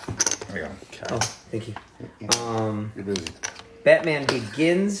 There you go. Oh, thank you. You're busy. Batman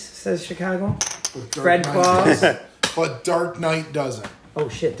Begins, says Chicago. But Dark Fred Knight Claus. doesn't. But Dark Knight doesn't. Oh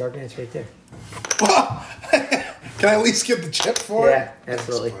shit, Dark Knight's right there. Can I at least get the chip for it? Yeah,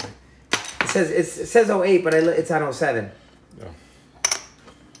 absolutely. It says 08, but it's on 07. Oh.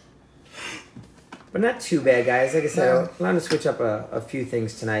 But not too bad, guys. Like I said, I'm going to switch up a few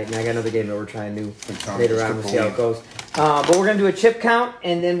things tonight, and I got another game that we're trying new later on. We'll see how it goes. But we're going to do a chip count,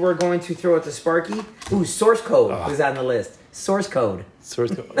 and then we're going to throw it to Sparky. Ooh, Source Code was on the list. Source Code.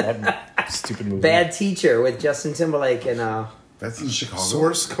 Source Code. That stupid movie. Bad Teacher with Justin Timberlake and... That's in Chicago.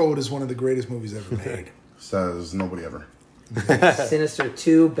 Source Code is one of the greatest movies ever made. Says nobody ever. Sinister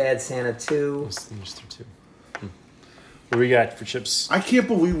 2, Bad Santa 2. Sinister 2. What do we got for chips? I can't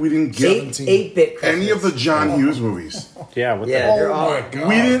believe we didn't get 8-bit Christmas. any of the John Hughes movies. Yeah, they're all. my God.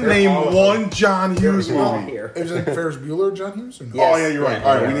 We didn't name one John Hughes They're all movie. here. Is it Ferris Bueller or John Hughes? Or no? Yes. Oh, yeah, you're right.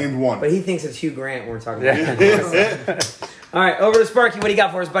 All right, we named one. But he thinks it's Hugh Grant when we're talking about All right, over to Sparky. What do you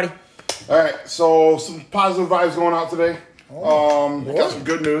got for us, buddy? All right, so some positive vibes going out today. Got some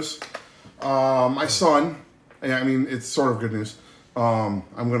good news. My son, I mean, it's sort of good news. I'm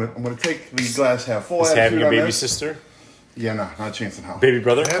gonna take the glass half full. Is having a baby this. sister? Yeah, no, not a chance in hell. Baby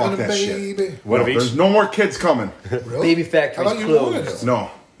brother? Fuck that shit. One No, of each? there's no more kids coming. Really? Baby Factory's I thought you wanted closed. it.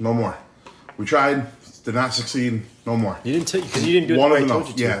 No more. We tried, did not succeed. No more. You didn't tell because you didn't do it One the is way I enough.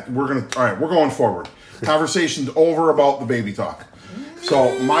 told you to. Yeah, we're going forward. Conversation's over about the baby talk.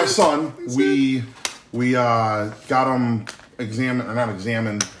 So my son, we got him examined, or not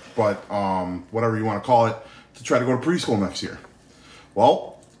examined, but whatever you want to call it, to try to go to preschool next year.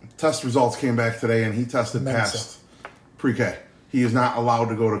 Well, test results came back today, and he tested past pre-K. He is not allowed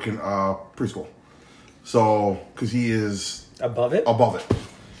to go to preschool. So, because he is Above it? above it.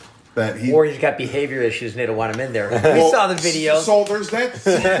 That he Or he's got behavior issues and they don't want him in there. We saw the video. So there's that.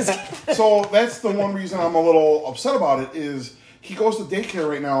 So that's the one reason I'm a little upset about it is he goes to daycare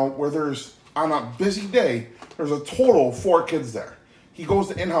right now where there's, on a busy day, there's a total of 4 kids there. He goes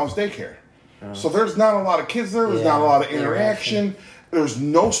to in-house daycare. So there's not a lot of kids there. There's not a lot of interaction. There's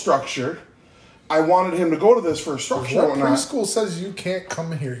no structure. I wanted him to go to this for a structure and What whatnot. preschool says you can't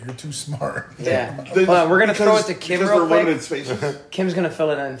come here? You're too smart. Yeah. Hold on, we're going to throw it to Kim because real they're quick. limited spaces. Kim's going to fill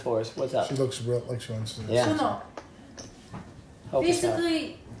it in for us. What's up? She looks real like she wants to. Yeah. So no, Help us out.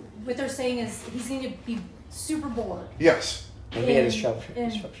 basically, what they're saying is he's going to be super bored Yes. Maybe at his structure.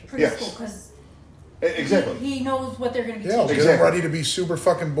 in structure. Yes. preschool because Exactly. he knows what they're going to be Yeah, teaching. get him ready to be super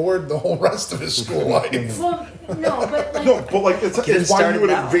fucking bored the whole rest of his school life. Well, no, but like, No, but like it's Get him why you started would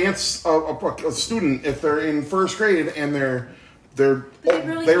now. advance a student if they're in first grade and but they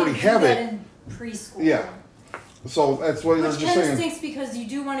really they already can't have do that it. in preschool. Yeah. So that's what they're Which just kind of saying. stinks because you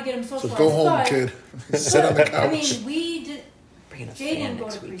do want to get him So socialized. go home, but, kid. Sit on the couch. I mean, we did. Bringing a Jay fan didn't go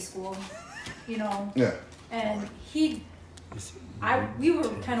to next week. preschool, you know, Yeah. and we were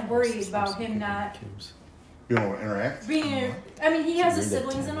kind of worried about him not You don't want to interact. being. I mean, he has his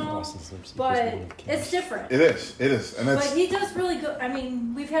siblings and all, but it's different. It is, and But that's he does really good. I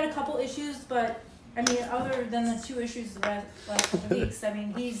mean, we've had a couple issues, but I mean, other than the 2 issues the last couple weeks, I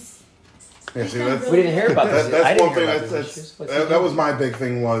mean, he's. yeah. he's See, done that's We didn't hear about this. I that's didn't one hear thing. about those issues. What's he That doing? was my big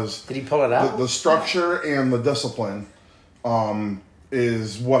thing was Did he pull it out? the structure and the discipline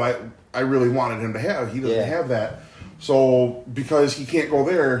is what I really wanted him to have. He doesn't have that. So because he can't go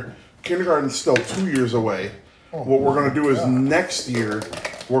there, kindergarten's still 2 years away. What we're going to do is next year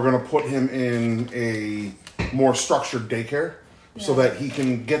we're going to put him in a more structured daycare so that he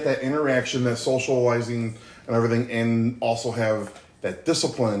can get that interaction, that socializing and everything, and also have that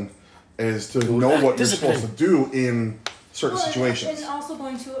discipline is to know what you're supposed to do in certain situations. And also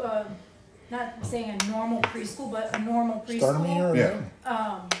going to not saying a normal preschool, but a normal Start him here preschool. and Yeah.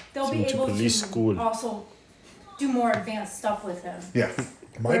 then. They'll be able to school. also do more advanced stuff with him. Yeah.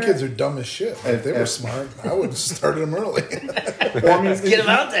 My kids are dumb as shit. If they were smart, I would have started them early. Well, I mean, Get him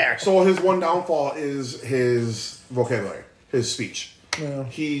out there. So his one downfall is his vocabulary, his speech. Yeah.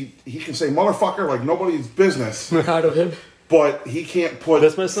 He can say motherfucker like nobody's business, Out of him. but he can't put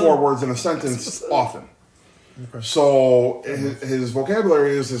That's my son. 4 words in a sentence often. So his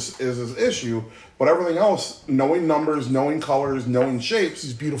vocabulary is his issue, but everything else, knowing numbers, knowing colors, knowing shapes,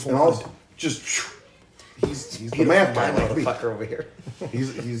 He's beautiful and all, mind. just he's the math guy. Like me. Motherfucker over here.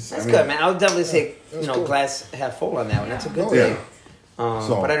 He's That's good, man. I'll definitely say, cool. glass half full on that one. That's a good Oh, thing. yeah.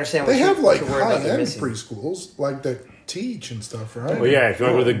 So- But I understand what They you- have what like you're worried about they're high-end missing. preschools, like that teach and stuff, right? Well, yeah, if you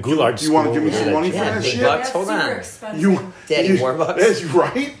want to go to the Goulart Do you want to give me school, some money for Yeah, that big shit? bucks. That's Hold super on. expensive. You, Daddy you, Warbucks. Yes, you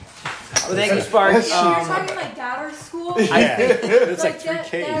right. Well, thank you, Spark. That's- You're Um, talking like Goddard School? Yeah, it's like that-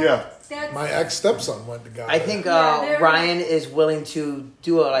 3K. that- Yeah. That's, My ex-stepson went to God. I think Yeah, they're- Ryan is willing to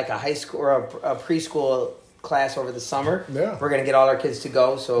do a high school or a preschool class over the summer. Yeah. We're going to get all our kids to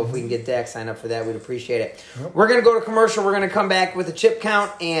go, so if we can get Dak signed up for that, we'd appreciate it. We're going to go to commercial. We're going to come back with a chip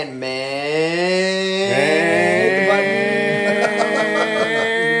count and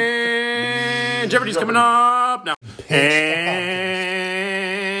And Jeopardy's coming up now.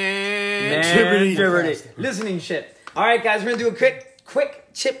 And Jeopardy. Listening shit. All right, guys, we're going to do a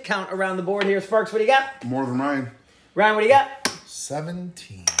quick chip count around the board here. Sparks, what do you got? More than mine. Ryan, what do you got?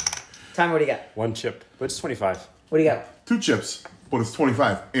 17. Tommy, what do you got? 1 chip, but it's 25. What do you got? 2 chips, but it's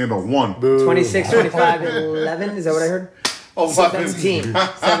 25 and a 1. Boo. 26, 25, 11. Is that what I heard? 17. 17.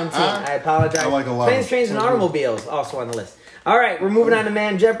 I apologize. I like 11. Planes, trains, and automobiles also on the list. All right, we're moving on to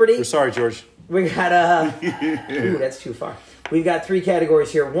Man Jeopardy. We're sorry, George. We got ooh, that's too far. We've got 3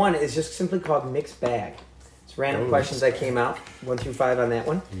 categories here. One is just simply called Mixed Bag. It's random questions that came out, 1 through 5 on that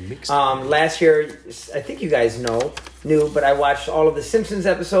one. Last year, I think you guys knew, but I watched all of the Simpsons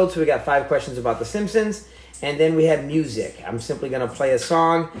episodes, so we got 5 questions about the Simpsons. And then we had music. I'm simply going to play a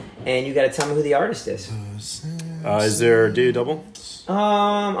song, and you got to tell me who the artist is. Is there a day double?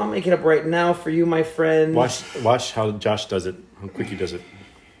 I'll make it up right now for you, my friend. Watch how Josh does it. How quick he does it.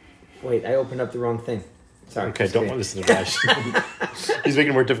 Wait, I opened up the wrong thing. Sorry. Okay, don't listen to Josh. He's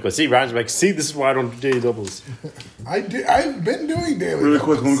making it more difficult. See, Ryan's like, this is why I don't do daily doubles. I've been doing daily Really doubles.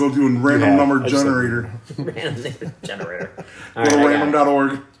 quick, I'm going to go do a random number generator. Random number generator. Go to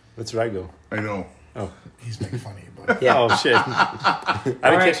random.org. That's where I go. I know. Oh. He's making fun of you, buddy. Yeah. Oh, shit.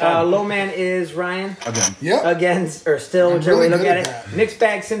 All right, low man is Ryan. Again. Yep. Against, or still, whichever really way you look good at at it. that. Mixed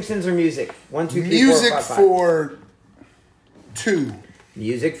bag, Simpsons, or music? 1, 2, 3, Music 4, 5, 5. for 2.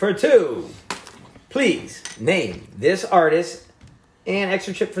 Music for 2. Please name this artist and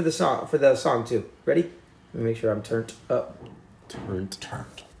extra chip for the song too. Ready? Let me make sure I'm turned up. Turned.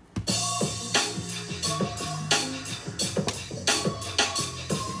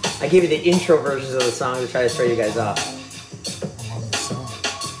 I gave you the intro versions of the song to try to start you guys off. I love this song.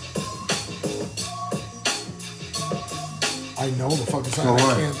 I know the fucking song. Go I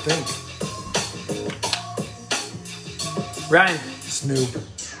on. can't think. Ryan, Snoop.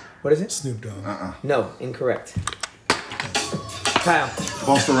 what is it? Snoop Dogg. No, incorrect. Kyle,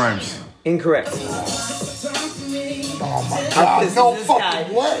 Busta Rhymes. incorrect. Oh my How god. pissed No is this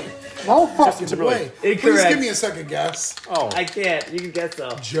fucking guy? way. No fucking Timberlake. way. Incorrect. Please give me a second guess. Oh. I can't. You can guess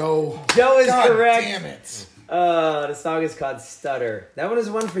though. Joe. Joe is God correct. Damn it. The song is called Stutter. That one is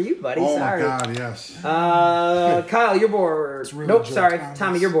one for you, buddy. Oh Sorry. my God, yes. Kyle, you're bored. really Nope, Joe sorry. Thomas.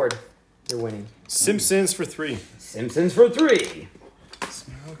 Tommy, you're bored. You're winning. Simpsons for 3. Simpsons for 3.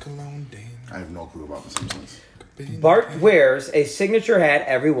 Smell cologne, damn. I have no clue about The Simpsons. Bart wears a signature hat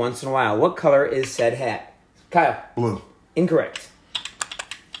every once in a while. What color is said hat? Kyle, Blue. incorrect.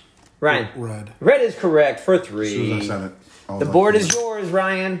 Ryan, Red. red is correct for As soon 3. as I said it. I was The like, board is yours,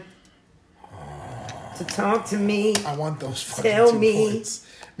 Ryan. So talk to me. I want those fucking Tell 2 me points.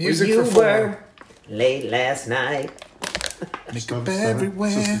 where Music you for 4. were late last night. Makeup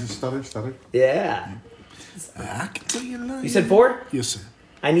everywhere. Stutter. Yeah. I can tell you love You said 4? Yes, sir.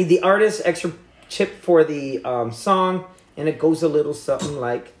 I need the artist, extra chip for the song, and it goes a little something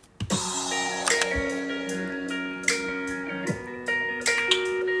like.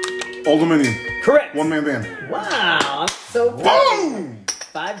 Old Dominion. Correct. One man band. Wow, I'm so proud. Boom!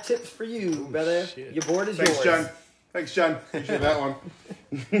 5 chips for you, brother. Your board is Thanks, yours. John. Thanks, John. Appreciate that one.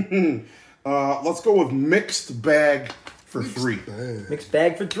 Let's go with mixed bag for 3. Mixed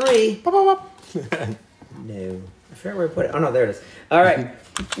bag for 3. No. I forgot where I put it. Oh, no, there it is. All right.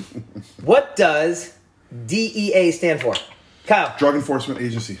 What does DEA stand for? Kyle. Drug Enforcement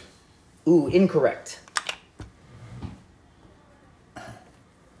Agency. Ooh, incorrect.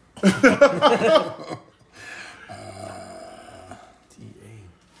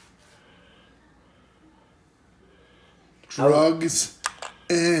 Drugs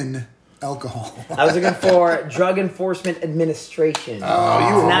and alcohol. I was looking for Drug Enforcement Administration. Oh,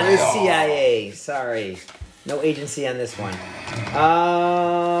 you were not way the off. CIA. Sorry. No agency on this one.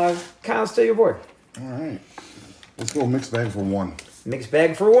 Kyle, still your board. All right. Let's go mixed bag for 1. Mixed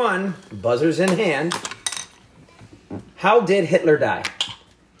bag for 1. Buzzers in hand. How did Hitler die?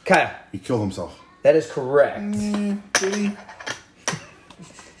 Kyle. He killed himself. That is correct. Did he?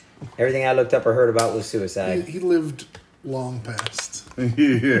 Everything I looked up or heard about was suicide. He lived long past.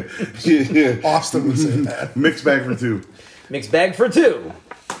 yeah. Austin would say that. Mixed bag for 2. Mixed bag for 2.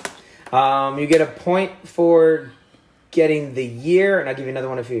 You get a point for getting the year, and I'll give you another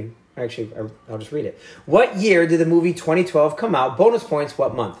one if you... Actually, I'll just read it. What year did the movie 2012 come out? Bonus points,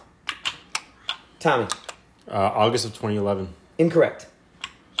 what month? Tommy. August of 2011. Incorrect.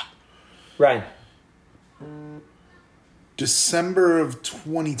 Ryan. December of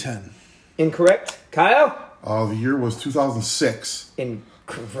 2010. Incorrect. Kyle. The year was 2006.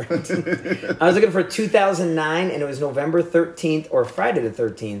 Incorrect. I was looking for 2009, and it was November 13th or Friday the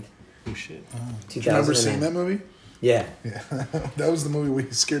 13th. Oh, shit. Do you remember seeing that movie? Yeah. Yeah. That was the movie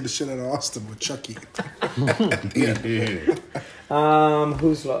we scared the shit out of Austin with Chucky.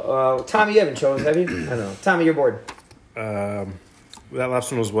 Who's Tommy? You haven't chosen, have you? I don't know. Tommy, you're bored. That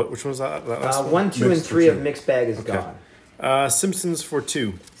last one was what? Which one was that? Last one? 1, 2, and 3 of mixed bag is gone. Simpsons for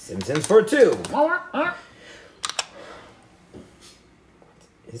 2. Simpsons for 2.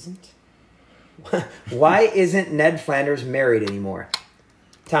 Isn't? Why isn't Ned Flanders married anymore?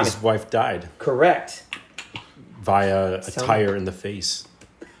 Tommy. His wife died. Correct. Via a tire in the face.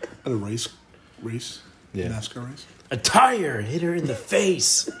 At a race? Yeah. NASCAR race? A tire hit her in the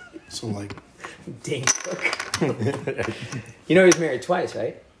face. So, like... Dang Cook. You know he was married twice,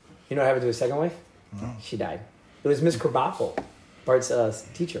 right? You know what happened to his second wife? No. She died. It was Miss Krabappel, Bart's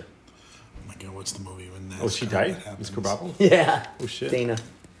teacher. Oh my God, what's the movie when that? Oh, she died? Miss Krabappel? Yeah. Oh, shit. Dana.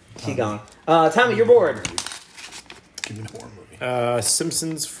 She gone. Tommy, you're bored. Give me a horror movie.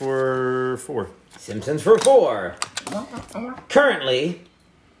 Simpsons for 4. Simpsons for 4. Currently,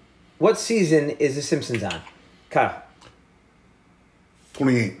 what season is The Simpsons on? Kyle.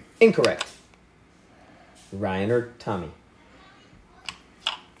 28. Incorrect. Ryan or Tommy?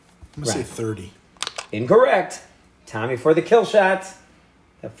 I'm going to say 30. Incorrect. Tommy for the kill shot.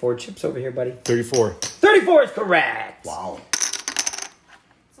 Got 4 chips over here, buddy. 34. 34 is correct. Wow. It's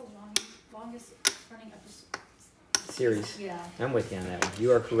the longest running episode. Series. Yeah. I'm with you on that one.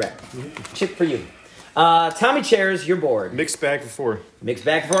 You are correct. Chip for you. Tommy Chairs, you're bored. Mixed bag for 4. Mixed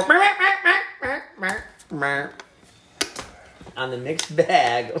bag for... On the mixed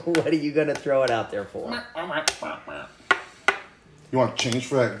bag, what are you going to throw it out there for? You want change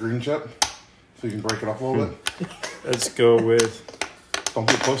for that green chip? So you can break it up a little bit? Let's go with... Don't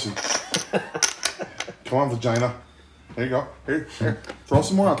be a pussy. Come on, vagina. There you go. Here. Throw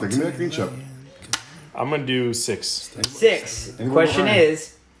some more out there. Give me that green chip. I'm going to do 6. 6. The question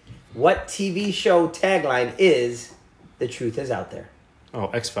is, what TV show tagline is "The truth is out there"? Oh,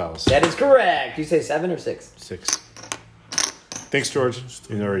 X-Files. That is correct. You say 7 or 6? 6. Thanks, George.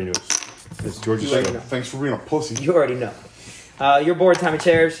 You already knew it. It's George's show. Thanks for being a pussy. You already know. You're bored, Tommy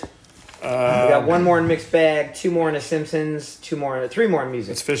Chairs. We got 1 more in mixed bag, 2 more in The Simpsons, 3 more in music.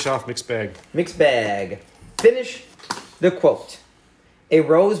 Let's finish off mixed bag. Mixed bag. Finish the quote. A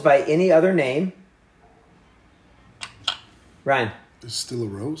rose by any other name. Ryan. There's still a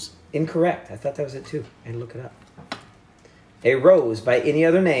rose? Incorrect. I thought that was it too. I had to look it up. A rose by any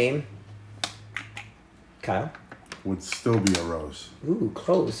other name. Kyle. Would still be a rose. Ooh,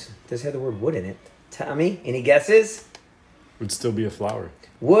 close. Does have the word wood in it. Tommy, any guesses? Would still be a flower.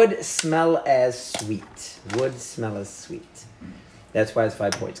 Would smell as sweet. Would smell as sweet. That's why it's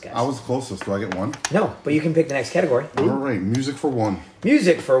 5 points, guys. I was closest. Do I get 1? No, but you can pick the next category. All right. Music for 1.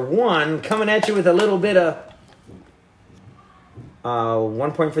 Music for 1. Coming at you with a little bit of...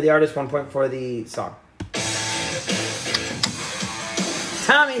 1 point for the artist, 1 point for the song.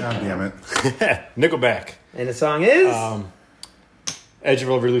 Tommy. God damn it. Nickelback. And the song is? Edge of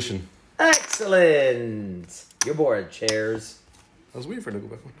Revolution. Excellent. You're bored, Chairs. I was waiting for a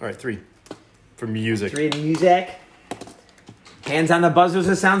Nickelback one. All right, 3. For music. 3 in music. Hands on the buzzers.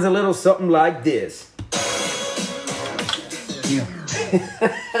 It sounds a little something like this. Yeah.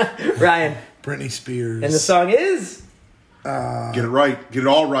 Ryan. Britney Spears. And the song is? Get it right. Get it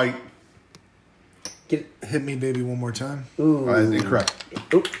all right. Hit Me Baby One More Time. Ooh. Incorrect.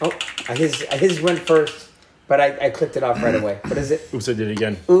 Ooh. Oh, his went first, but I clicked it off right away. What is it? Oops, I did it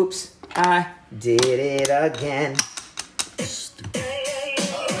again. Oops, I did it again. Stupid.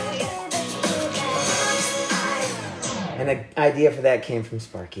 And the idea for that came from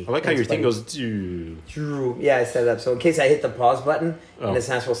Sparky. I like how your thing goes... Drew. Yeah, I set it up. So in case I hit the pause button and it's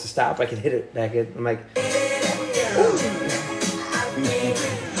not supposed to stop, I can hit it back in. I'm like...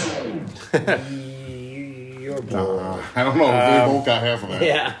 You're bored. I don't know. They both got half of that.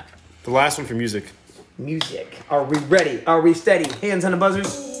 Yeah. The last one for music. Music. Are we ready? Are we steady? Hands on the buzzers.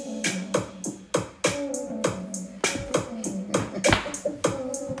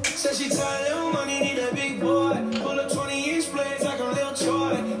 Said she tired, little money, need a big boy. Pull up 20-inch blades like a little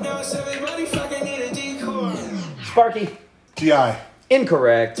toy. Now it's everybody fucking need a decoy. Sparky. G.I.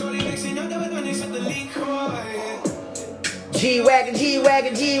 Incorrect. Totally mixing up the weapons with the decoy. G-Wagon,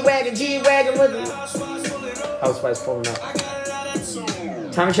 G-Wagon, G-Wagon, G-Wagon with the... Housewives pulling up.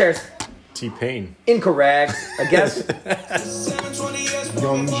 Tommy Chairs. T-Pain. Incorrect. I guess.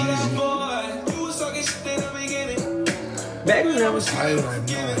 Young Jeezy. Back when I was... I have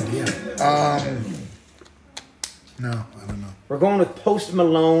no idea. No, I don't know. We're going with Post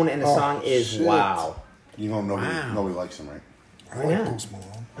Malone, and the Oh, song is shit. Wow. You know nobody likes him, right? I like Yeah. Post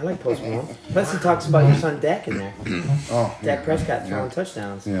Malone. I like Post Malone. Plus, he talks about your son Dak in there. Oh, Dak Prescott throwing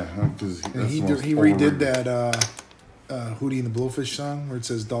touchdowns. Yeah, because And he redid that Hootie and the Blowfish song where it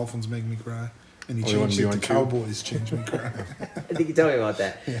says "Dolphins make me cry." And he changed it to Cowboys. Changed me crying. I think you told me about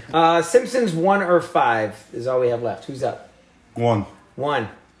that. Yeah. Simpsons 1 or 5 is all we have left. Who's up? 1.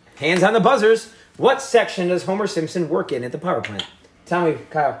 Hands on the buzzers. What section does Homer Simpson work in at the power plant? Tell me,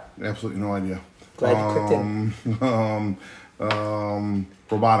 Kyle. Absolutely no idea. Glad you clicked in.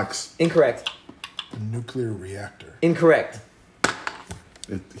 Robotics. Incorrect. The nuclear reactor. Incorrect.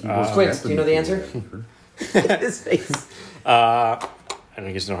 Quince, do you know the answer? His face. I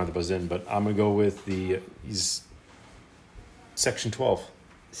guess I don't have to buzz in, but I'm gonna go with he's section 12.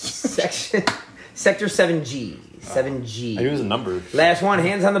 Sector 7G. 7G. I knew it was a number. Last one.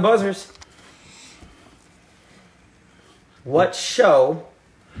 Hands on the buzzers. What show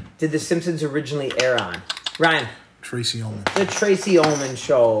did The Simpsons originally air on? Ryan. Tracy Ullman. The Tracy Ullman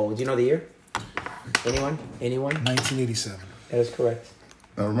Show. Do you know the year? Anyone? 1987. That is correct.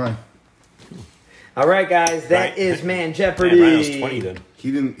 Never mind. All right, guys. That is Man Jeopardy. Ryan was 20 then.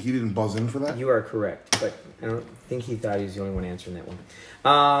 He didn't buzz in for that? You are correct, but I don't think he thought he was the only one answering that one.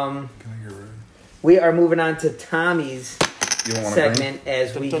 Can I get rid? We are moving on to Tommy's segment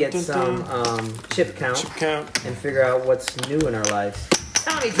as we get some chip count and figure out what's new in our lives.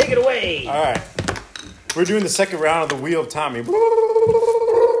 Tommy, take it away. All right. We're doing the second round of the Wheel of Tommy.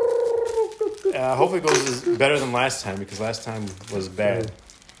 Hopefully it goes better than last time because last time was bad.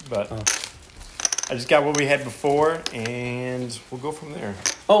 But I just got what we had before, and we'll go from there.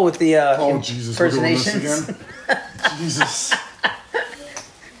 Oh, with the Jesus, we're doing this again? Jesus.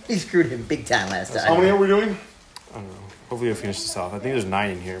 He screwed him big time last time. How many are we doing? I don't know. Hopefully we'll finish this off. I think there's 9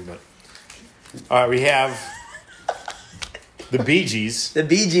 in here, but... All right, we have the Bee Gees. The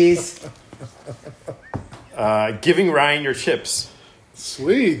Bee Gees. Giving Ryan your chips.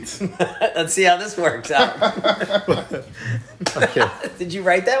 Sweet. Let's see how this works out. Okay. Did you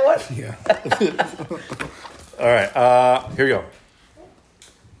write that one? Yeah. All right, here we go.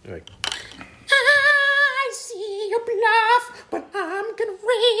 Right. I see your bluff, but I'm gonna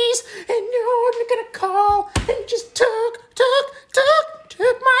raise, and you're gonna call, and just took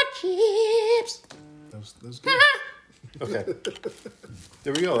my chips. That was good. Okay.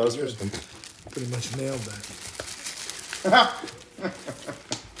 There we go. That was the first one. Pretty much nailed that.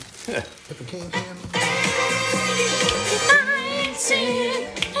 If I can't handle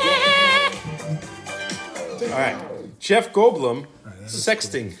All right. Jeff Goldblum,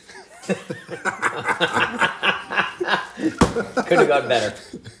 sexting. Could have gone better.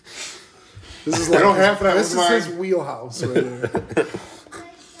 This is I don't have that. This is his wheelhouse right there.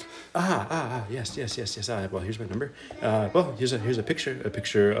 Yes. Well, here's my number. Well, here's a picture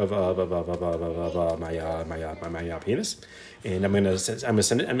of my penis, and I'm gonna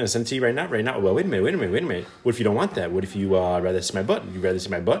send it to you right now. Well, wait a minute. What if you don't want that? What if you rather see my butt? You rather see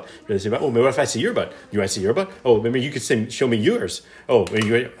my butt? Oh, maybe what if I see your butt? You want to see your butt? Oh, maybe you could show me yours. Oh,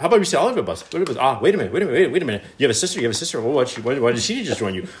 how about we see all of your butts? Wait a minute. You have a sister. Oh, why did she just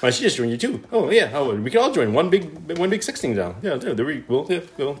join you? Why did she just join you too? Oh, yeah. Oh, we can all join one big 16 down. Yeah, there we go.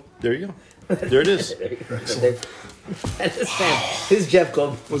 There you go. There it is. Who's Jeff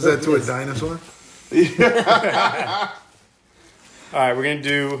Goldblum? Was that to a dinosaur? All right, we're going to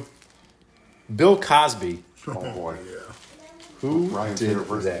do Bill Cosby. Oh, boy. Yeah. Who Ryan's did favorite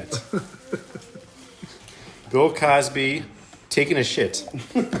person. that? Bill Cosby taking a shit.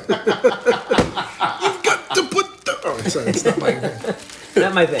 You've got to put the... Oh, sorry, it's not my thing.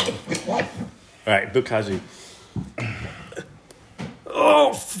 Not my thing. All right, Bill Cosby.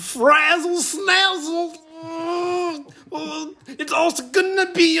 Oh, frazzle snazzle. Oh, it's also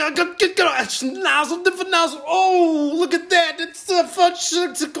gonna be a schnozzle, different nozzle. Oh, look at that. It's a fudge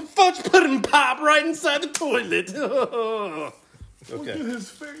pudding pop right inside the toilet. Okay. Look at his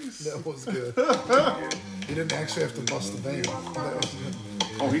face. That was good. He didn't actually have to bust the vein. That was good.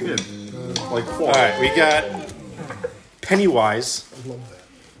 Oh, he did. Like 4. All right, we got Pennywise I love that.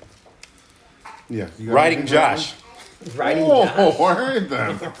 Yeah. You got riding anything for that Josh. Riding one? Josh. Oh, all right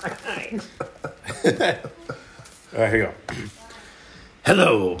then. All right, here you go.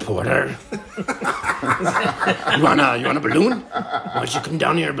 Hello, Porter. you want a balloon? Why don't you come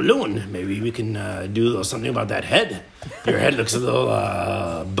down here, a balloon? Maybe we can do a little something about that head. Your head looks a little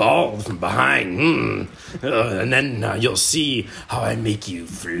bald from behind. And then you'll see how I make you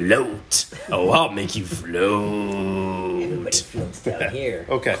float. Oh, I'll make you float. Everybody floats down here.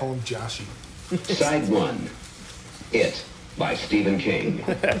 Okay. Call him Joshy. Side 1. It by Stephen King.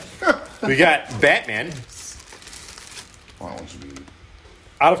 We got Batman Why don't you be...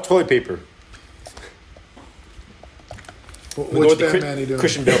 out of toilet paper. We'll go Which with the Batman he doing?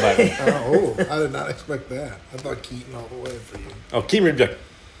 Christian Bale Batman. Oh, I did not expect that. I thought Keaton all the way for you. Oh, Keaton Reeves.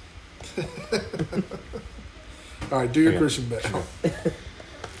 All right, do your Christian Bale.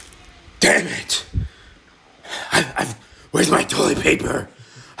 Damn it! Where's my toilet paper?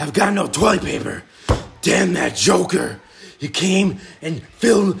 I've got no toilet paper. Damn that joker. He came and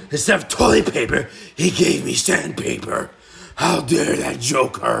filled, instead of toilet paper, he gave me sandpaper. How dare that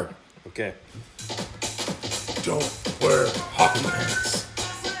joker? Okay. Don't wear hockey pants.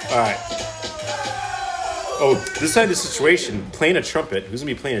 All right. Oh, this side of the situation, playing a trumpet. Who's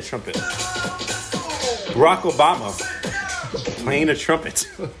going to be playing a trumpet? Barack Obama playing a trumpet.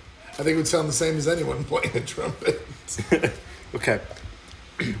 I think it would sound the same as anyone playing a trumpet. Okay.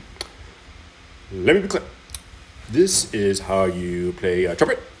 Let me be clear. This is how you play a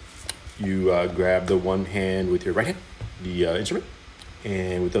trumpet. You grab the one hand with your right hand, the instrument,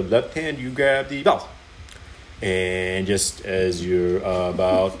 and with the left hand you grab the valve. And just as you're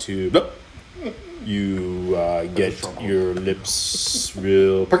about to blow, you get your lips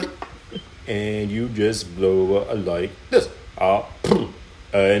real perky, and you just blow like this. Up,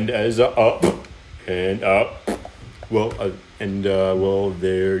 and as up, and up. Well, well,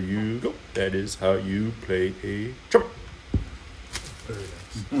 there you go. That is how you play a trumpet.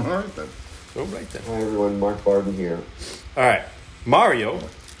 All right then. All right then. Hi everyone, Mark Barden here. All right, Mario.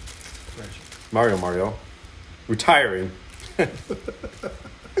 Retiring. Okay.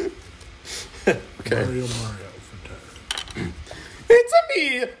 Mario retired. It's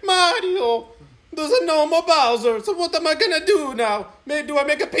me, Mario. There's no more Bowser, so what am I gonna do now? Do I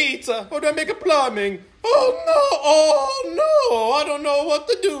make a pizza, or do I make a plumbing? Oh no, I don't know what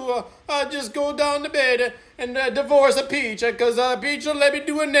to do. I just go down to bed and divorce a Peach, because Peach don't let me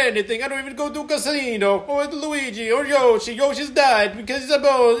do anything. I don't even go to a casino, or with Luigi, or Yoshi. Yoshi's died because he's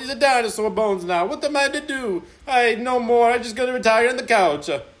a dinosaur bones now. What am I to do? No more, I'm just gonna retire on the couch.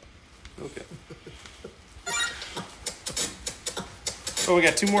 Okay. Oh, we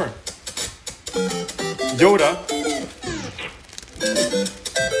got two more.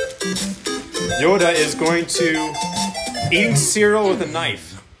 Yoda is going to eating cereal with a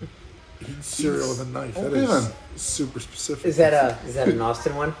knife. Eat cereal with a knife. That is super specific. Is that an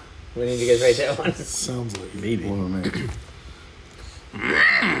Austin one? We need you guys write that one. Sounds like Maybe.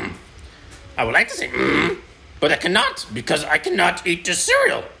 I would like to say, but I cannot, because I cannot eat the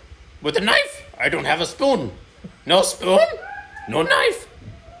cereal with a knife. I don't have a spoon. No spoon, no knife.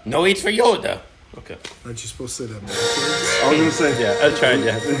 No eat for Yoda. Okay. Aren't you supposed to say that? I was going to say. Yeah, I tried,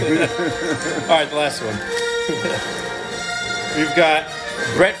 yeah. All right, the last one. We've got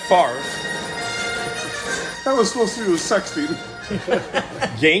Brett Favre That was supposed to be sexting.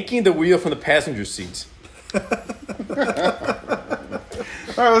 yanking the wheel from the passenger seat. All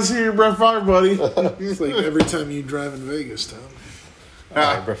right, let's hear your Brett Favre, buddy. It's like every time you drive in Vegas, Tom.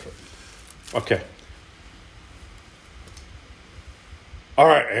 All right, Brett Favre. Okay. All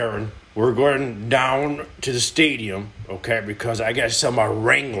right, Aaron. We're going down to the stadium, okay, because I got to sell my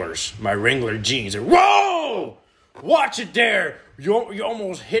Wrangler jeans. Whoa! Watch it there. You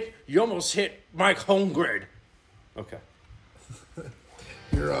almost hit Mike Holmgren. Okay.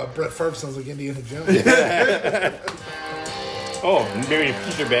 Your Brett Favre sounds like Indiana Jones. Oh, maybe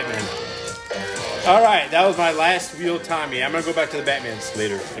future Batman. All right, that was my last real Tommy. I'm going to go back to the Batmans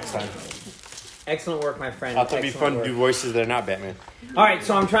later, next time. Excellent work, my friend. I thought it'd be Excellent fun to do work. voices that are not Batman. All right,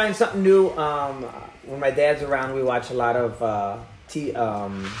 so I'm trying something new. When my dad's around, we watch a lot of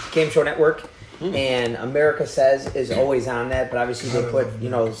Game Show Network, and America Says is always on that. But obviously they put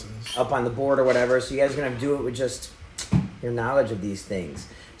up on the board or whatever. So you guys are gonna have to do it with just your knowledge of these things.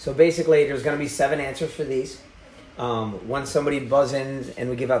 So basically, there's gonna be 7 answers for these. Once somebody buzz in and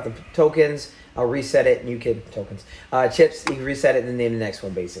we give out the tokens, I'll reset it, and you can tokens chips. You can reset it and then name the next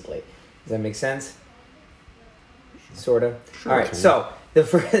one. Basically, does that make sense? Sort of. Sure. All right, so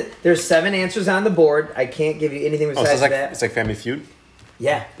there's 7 answers on the board. I can't give you anything besides that. It's like Family Feud?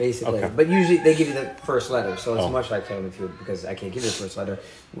 Yeah, basically. Okay. But usually they give you the first letter, so it's much like Family Feud because I can't give you the first letter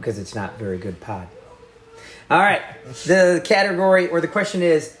because it's not very good pod. All right, the category or the question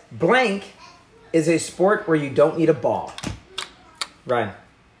is, blank is a sport where you don't need a ball. Ryan.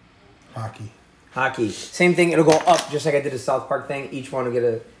 Hockey. Same thing, it'll go up just like I did a South Park thing. Each one will get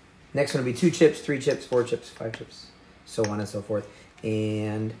a... Next one will be 2 chips, 3 chips, 4 chips, 5 chips. So on and so forth.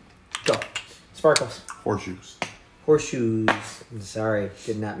 And go. Sparkles. Horseshoes. I'm sorry,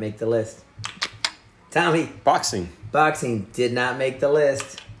 did not make the list. Tommy. Boxing did not make the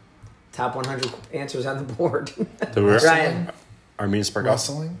list. Top 100 answers on the board. Ryan. Armin Sparkles.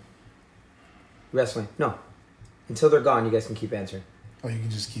 Wrestling. No. Until they're gone, you guys can keep answering. Oh, you can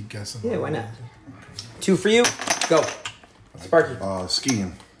just keep guessing. Yeah, why not? 2 for you. Go. Sparky.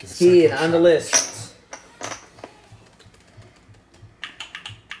 Skiing. Skiing on the list.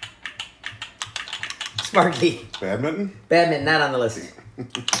 Sparky. Badminton, Badminton, not on the list.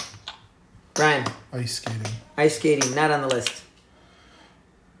 Ryan. Ice skating. Ice skating, not on the list.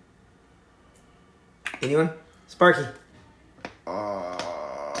 Anyone? Sparky.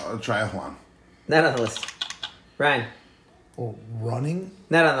 Triathlon. Not on the list. Ryan. Oh, running?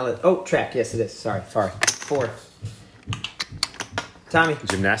 Not on the list. Oh, track. Yes, it is. Sorry. 4. Tommy.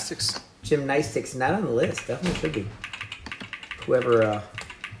 Gymnastics. Gymnastics, not on the list. Definitely should be. Whoever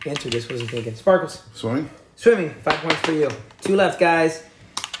answered this wasn't thinking. Sparkles. Swimming. 5 points for you. 2 left, guys.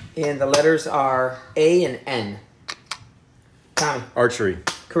 And the letters are A and N. Tommy. Archery.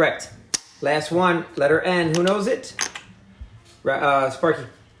 Correct. Last one, letter N. Who knows it? Sparky.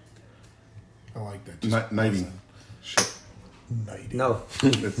 I like that. Knighting. Shit. Knighting. No.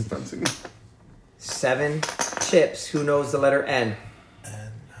 It's fencing. 7 chips. Who knows the letter N?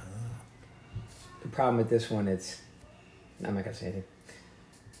 And, The problem with this one is... I'm not going to say anything.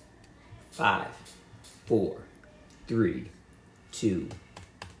 5, 4, 3, 2,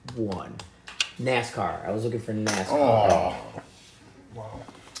 1. NASCAR. I was looking for NASCAR. Oh. wow.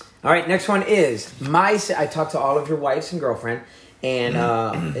 All right, next one is I talked to all of your wives and girlfriend, and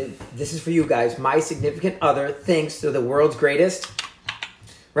this is for you guys. My significant other thinks they're the world's greatest.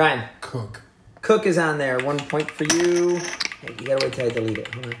 Ryan. Cook is on there. 1 point for you. Hey, you gotta wait till I delete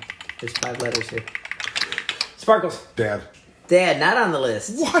it. Hold on. There's 5 letters here. Sparkles. Dad, not on the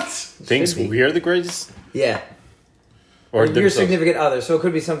list. what? Thinks Should be. we are the greatest? Yeah. Or your themselves? significant other. So it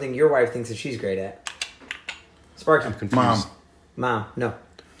could be something your wife thinks that she's great at. Sparky. I'm confused. Mom. No.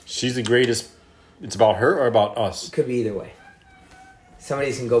 She's the greatest. It's about her or about us? Could be either way.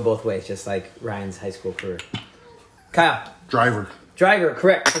 Somebody can go both ways, just like Ryan's high school career. Kyle. Driver. Driver,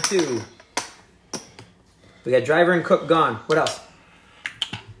 correct, for 2. We got driver and cook gone. What else?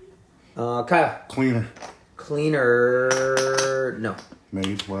 Kyle. Cleaner, no.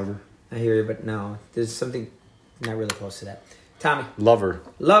 Maid, whatever. I hear you, but no. There's something not really close to that. Tommy.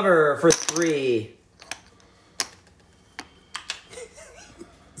 Lover for 3.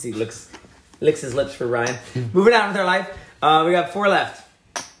 See, licks his lips for Ryan. Moving on with our life. We got 4 left.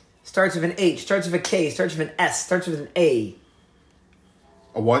 Starts with an H, starts with a K, starts with an S, starts with an A.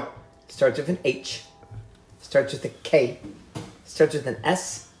 A what? Starts with an H, starts with a K, starts with an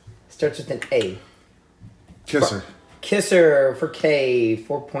S, starts with an A. Kisser for K.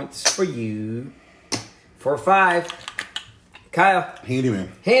 4 points for you. 4, 5. Kyle.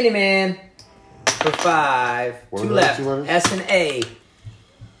 Handyman for 5. What 2 are left. those 2 letters? S and A.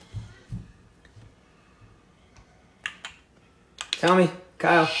 Tell me,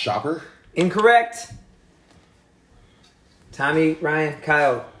 Kyle. Shopper. Incorrect. Tommy, Ryan,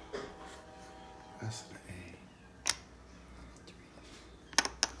 Kyle. S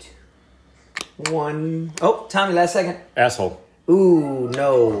and 1. Oh, Tommy, last second. asshole. Ooh,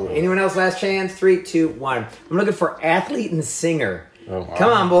 no. Anyone else last chance? 3, 2, 1. I'm looking for athlete and singer. Oh,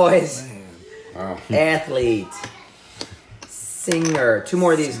 Come on, boys. Wow. Athlete. Singer. 2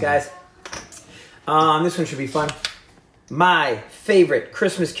 more of these, guys. This one should be fun. My favorite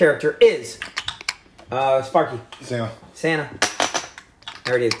Christmas character is Sparky. Santa. I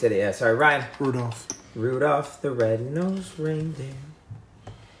already did it. Yeah, sorry. Ryan. Rudolph the red-nosed reindeer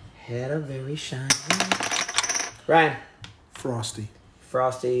had a very shiny... Ryan. Frosty.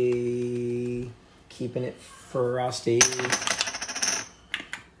 Keeping it frosty.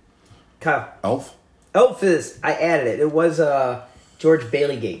 Kyle. Elf is... I added it. It was George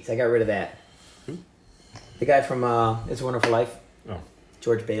Bailey Gates. I got rid of that. The guy from It's a Wonderful Life. Oh.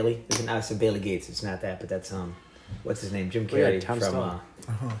 George Bailey. I said Bailey Gates. It's not that, but that's what's his name? Jim Carrey Tom from Stone.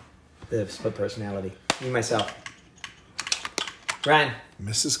 The Split Personality. Me, myself. Ryan.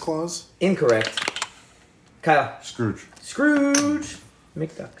 Mrs. Claus? Incorrect. Kyle. Scrooge.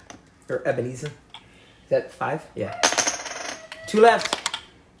 McDuck. Or Ebenezer. Is that 5? Yeah. 2 left.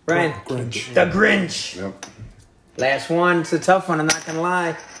 Ryan. Grinch. The Grinch. Yep. Last one. It's a tough one. I'm not going to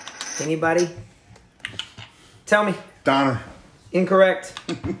lie. Anybody? Tell me. Donner. Incorrect.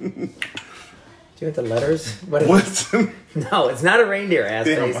 Do you want the letters? What? No, it's not a reindeer, ass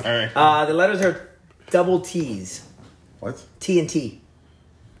face. Right. The letters are double T's. What? T and T.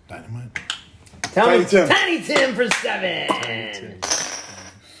 Dynamite. Tiny Tim. Tiny Tim for 7. I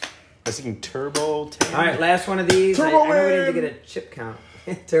was thinking Turbo 10. All right, last one of these. I Turbo know we need to Man. get a chip count.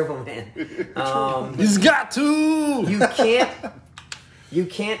 Turbo Man. He's got to. You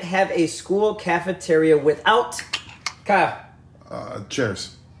can't have a school cafeteria without Kyle.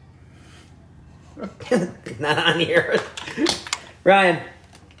 Chairs. Not on here. Ryan.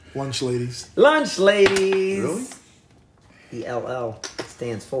 Lunch ladies. Really? ELL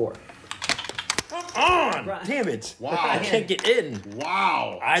stands for. Come on. Damn it. Wow. I can't get in.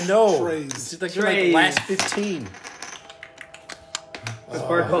 Wow. I know. Trays. It's just like Trays. last 15.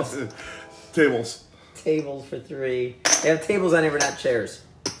 Sparkles. Tables. Tables for 3. They have tables on here, but not chairs.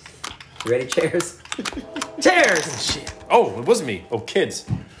 You ready, chairs? Chairs! Shit. Oh, it wasn't me. Oh, kids.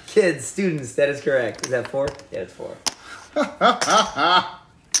 Kids, students, that is correct. Is that 4? Yeah, it's 4.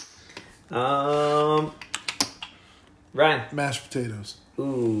 Ryan. Mashed potatoes.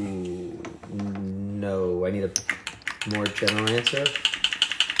 Ooh, no. I need a more general answer.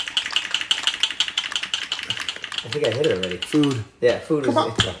 I think I hit it already. Food. Yeah, food Come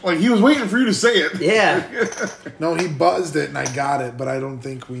was on. Like, he was waiting for you to say it. Yeah. No, he buzzed it and I got it, but I don't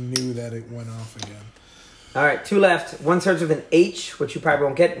think we knew that it went off again. All right, 2 left. One starts with an H, which you probably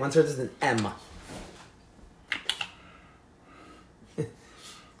won't get. One starts with an M.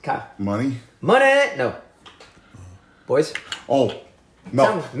 Kyle. Money? Money! No. Boys? Oh,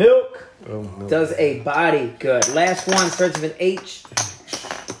 no. Milk. Oh, no. Does a body good. Last one starts with an H.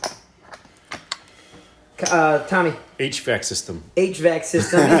 Tommy. HVAC system. HVAC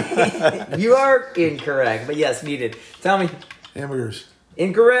system. You are incorrect, but yes, needed. Tommy. Hamburgers.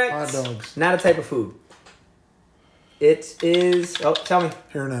 Incorrect. Hot dogs. Not a type of food. It is. Oh, tell me.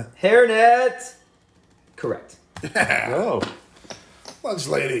 Hairnet. Hairnet. Correct. Oh. Lunch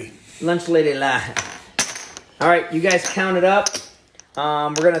lady. Lunch lady lie. All right, you guys count it up.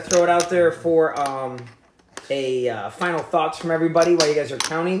 We're gonna throw it out there for a final thoughts from everybody while you guys are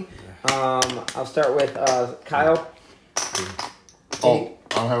counting. I'll start with Kyle. Oh,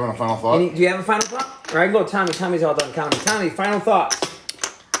 I'm having a final thought. Do you have a final thought? All right, go, Tommy. Tommy's all done counting. Tommy, final thoughts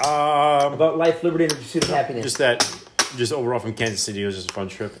about life, liberty, and the pursuit of happiness. Just overall from Kansas City, it was just a fun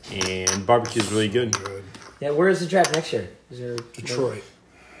trip, and barbecue is really good. Yeah, where is the draft next year? Is there Detroit.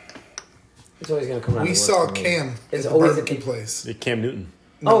 It's always gonna come out. We saw Cam It's at the always barbecue a- place. Cam Newton.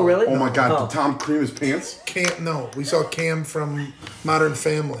 Oh, really? Oh, my God. Oh. Did Tom cream his pants? Cam, no, we saw Cam from Modern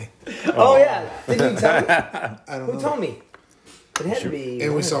Family. Oh, yeah. Did you tell me? I don't know. Who told me? It had to be.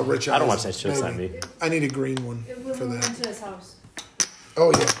 And we saw Rich I don't watch Eisen, that shit. It's not maybe. me. I need a green one When for we went that. to his house.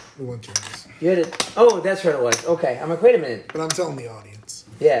 Oh yeah, we went to this. You had it. Oh, that's what it was. Okay. I'm like, wait a minute. But I'm telling the audience.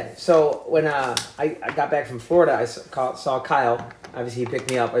 Yeah. So when I got back from Florida, I saw Kyle. Obviously, he picked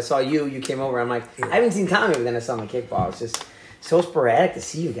me up. I saw you. You came over. I'm like, I haven't seen Tommy, but then I saw him at kickball. It's just so sporadic to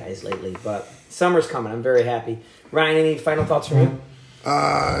see you guys lately. But summer's coming. I'm very happy. Ryan, any final thoughts from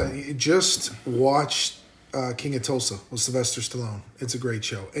you? Just watched King of Tulsa with Sylvester Stallone. It's a great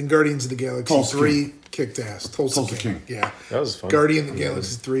show. And Guardians of the Galaxy Tulsa 3 King. kicked ass. Tulsa King. Yeah. That was fun. Guardian of the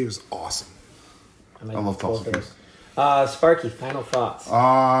Galaxy 3 was awesome. I love Tulsa King. Sparky, final thoughts.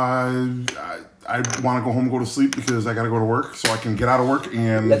 I want to go home and go to sleep because I got to go to work so I can get out of work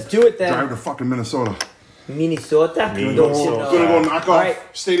and Let's do it then. drive to fucking Minnesota. Minnesota. Gonna go knock off All right.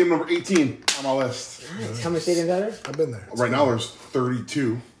 stadium number 18 on my list. How many stadiums are there? I've been there. Right now there's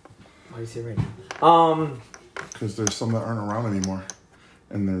 32 Why do you say right now? because there's some that aren't around anymore.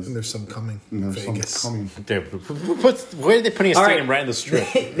 And And there's some coming. Vegas. some coming. Where are they putting a All stadium right. right in the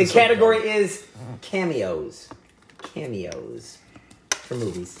strip? The category is cameos. Cameos for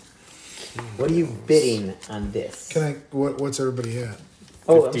movies. What are you bidding on this? Can I? What's everybody at?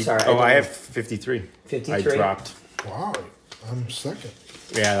 Oh, I'm sorry. Oh, I have 53. 53? I dropped. Wow, I'm second.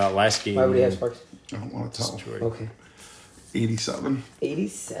 Yeah, that last game. Why would he have Sparks? I don't want to tell. Destroyed. Okay. 87.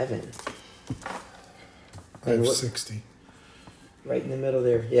 87. I have what- 60. Right in the middle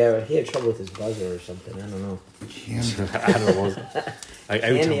there. Yeah, he had trouble with his buzzer or something. I don't know. I don't know.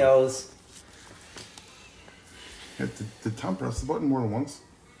 Cameos. Did Tom press the button more than once?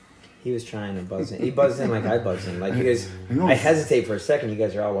 He was trying to buzz in. He buzzed in like I buzzed in. Like you guys, I know. I hesitate for a second. You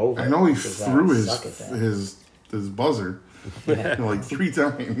guys are all over. I know he because threw I suck at that. his buzzer like 3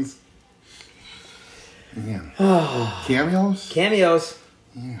 times. Man. Cameos? Cameos.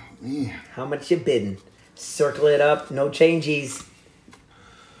 Yeah, man. How much you bidding? Circle it up. No changes.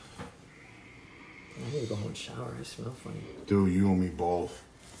 I need to go home and shower. I smell funny. Dude, you and me both.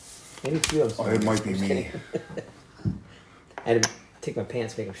 Maybe two. Oh, it might be I'm just me. kidding. I had to take my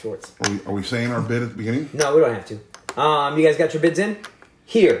pants, make them shorts. Are we saying our bid at the beginning? No, we don't have to. You guys got your bids in?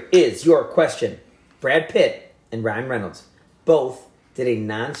 Here is your question. Brad Pitt and Ryan Reynolds both did a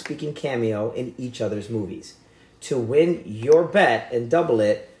non-speaking cameo in each other's movies. To win your bet and double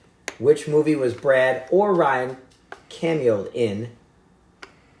it, which movie was Brad or Ryan cameoed in?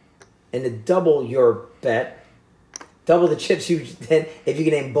 And to double your bet, double the chips you did if you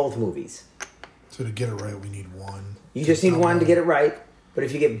can name both movies. So to get it right, we need one. You just need one to get it right, but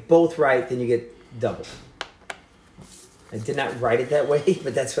if you get both right, then you get double. I did not write it that way,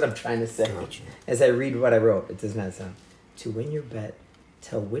 but that's what I'm trying to say. Gotcha. As I read what I wrote, it does not sound. To win your bet,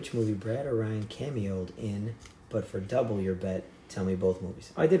 tell which movie Brad or Ryan cameoed in, but for double your bet, tell me both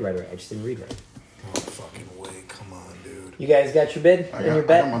movies. Oh, I did write it right. I just didn't read right. Oh, fucking way. Come on, dude. You guys got your bid and your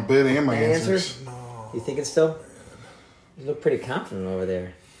bet? I got my bid and my answers. No. You think it's still? You look pretty confident over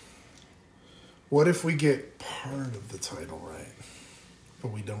there. What if we get part of the title right,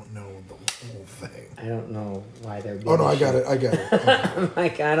 but we don't know the whole thing? I don't know why that would be Oh, no, an I issue. got it. I'm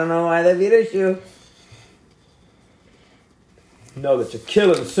like, I don't know why that'd be an issue. Nuggets are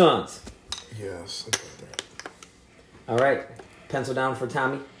killing the Suns. Yes, I got that. All right. Pencil down for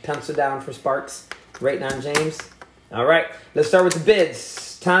Tommy. Pencil down for Sparks. Rating on James. All right. Let's start with the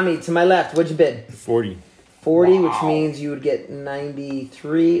bids. Tommy, to my left, what'd you bid? 40. 40, which means you would get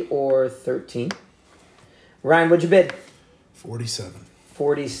 93 or 13. Ryan, what'd you bid? 47.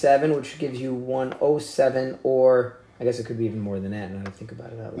 47, which gives you 107, or I guess it could be even more than that now that I think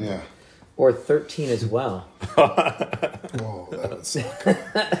about it out loud. Yeah. Or 13 as well. Whoa, that would suck.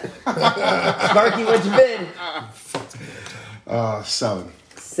 Sparky, what'd you bid? 7.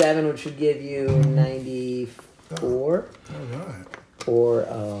 7, which would give you 94 All right.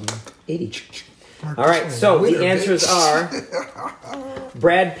 or 80. All right, so the answers are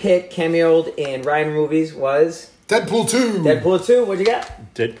Brad Pitt cameoed in Ryan movies was Deadpool 2. Deadpool 2. What'd you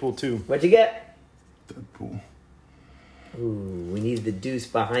get? Deadpool 2. What'd you get? Deadpool. Ooh, we need the deuce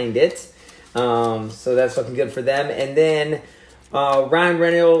behind it. So that's looking good for them. And then Ryan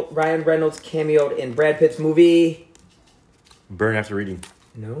Reynolds cameoed in Brad Pitt's movie. Burn After Reading.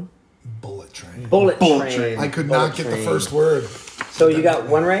 No. Bullet Train. Bullet Train. I could Bullet not get Train. the first word. So you got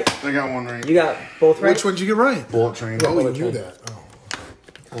one right? I got one right. You got both right? Which one did you get right? Bullet Train. Oh, you Bullet knew Train. that.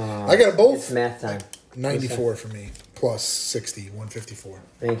 Oh. I got both. It's math time. 94 for me. Plus 60, 154.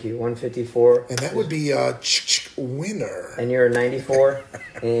 Thank you. 154. And that would be winner. And you're a 94.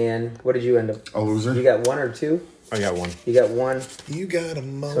 And what did you end up? A loser. You got 1 or 2? I got 1. You got 1. You got a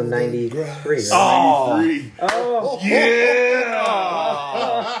mow So 93, grass. right? Oh! 93. Oh, Yeah!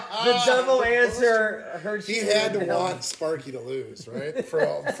 the double answer hurts He you. had to want Sparky to lose, right? For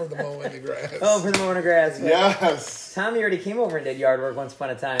the mowing the grass. Oh, for the moment of grass. Right? Yes. Tommy already came over and did yard work once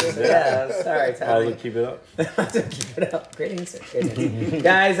upon a time. So yeah, sorry, I'll Tommy. keep it up. Keep it up. Great answer. Great answer.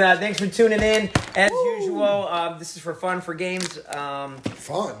 Guys, thanks for tuning in. As usual, this is for fun, for games.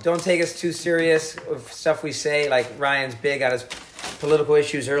 Fun. Don't take us too serious with stuff we say. Like Ryan's big on his political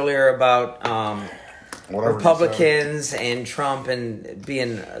issues earlier about Whatever Republicans and Trump and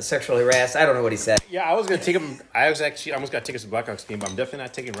being sexually harassed. I don't know what he said. Yeah, I was gonna take him. I was actually almost got tickets to Blackhawks game, but I'm definitely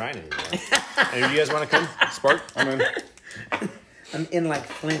not taking Ryan anymore. And if you guys want to come, Spark? I'm in. I'm in like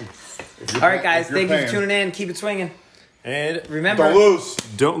Flynn. All right, guys. Thank you for tuning in. Keep it swinging. And Remember, Don't lose.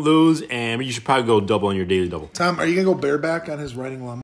 don't lose, and you should probably go double on your daily double. Tom, are you going to go bareback on his riding lawnmower?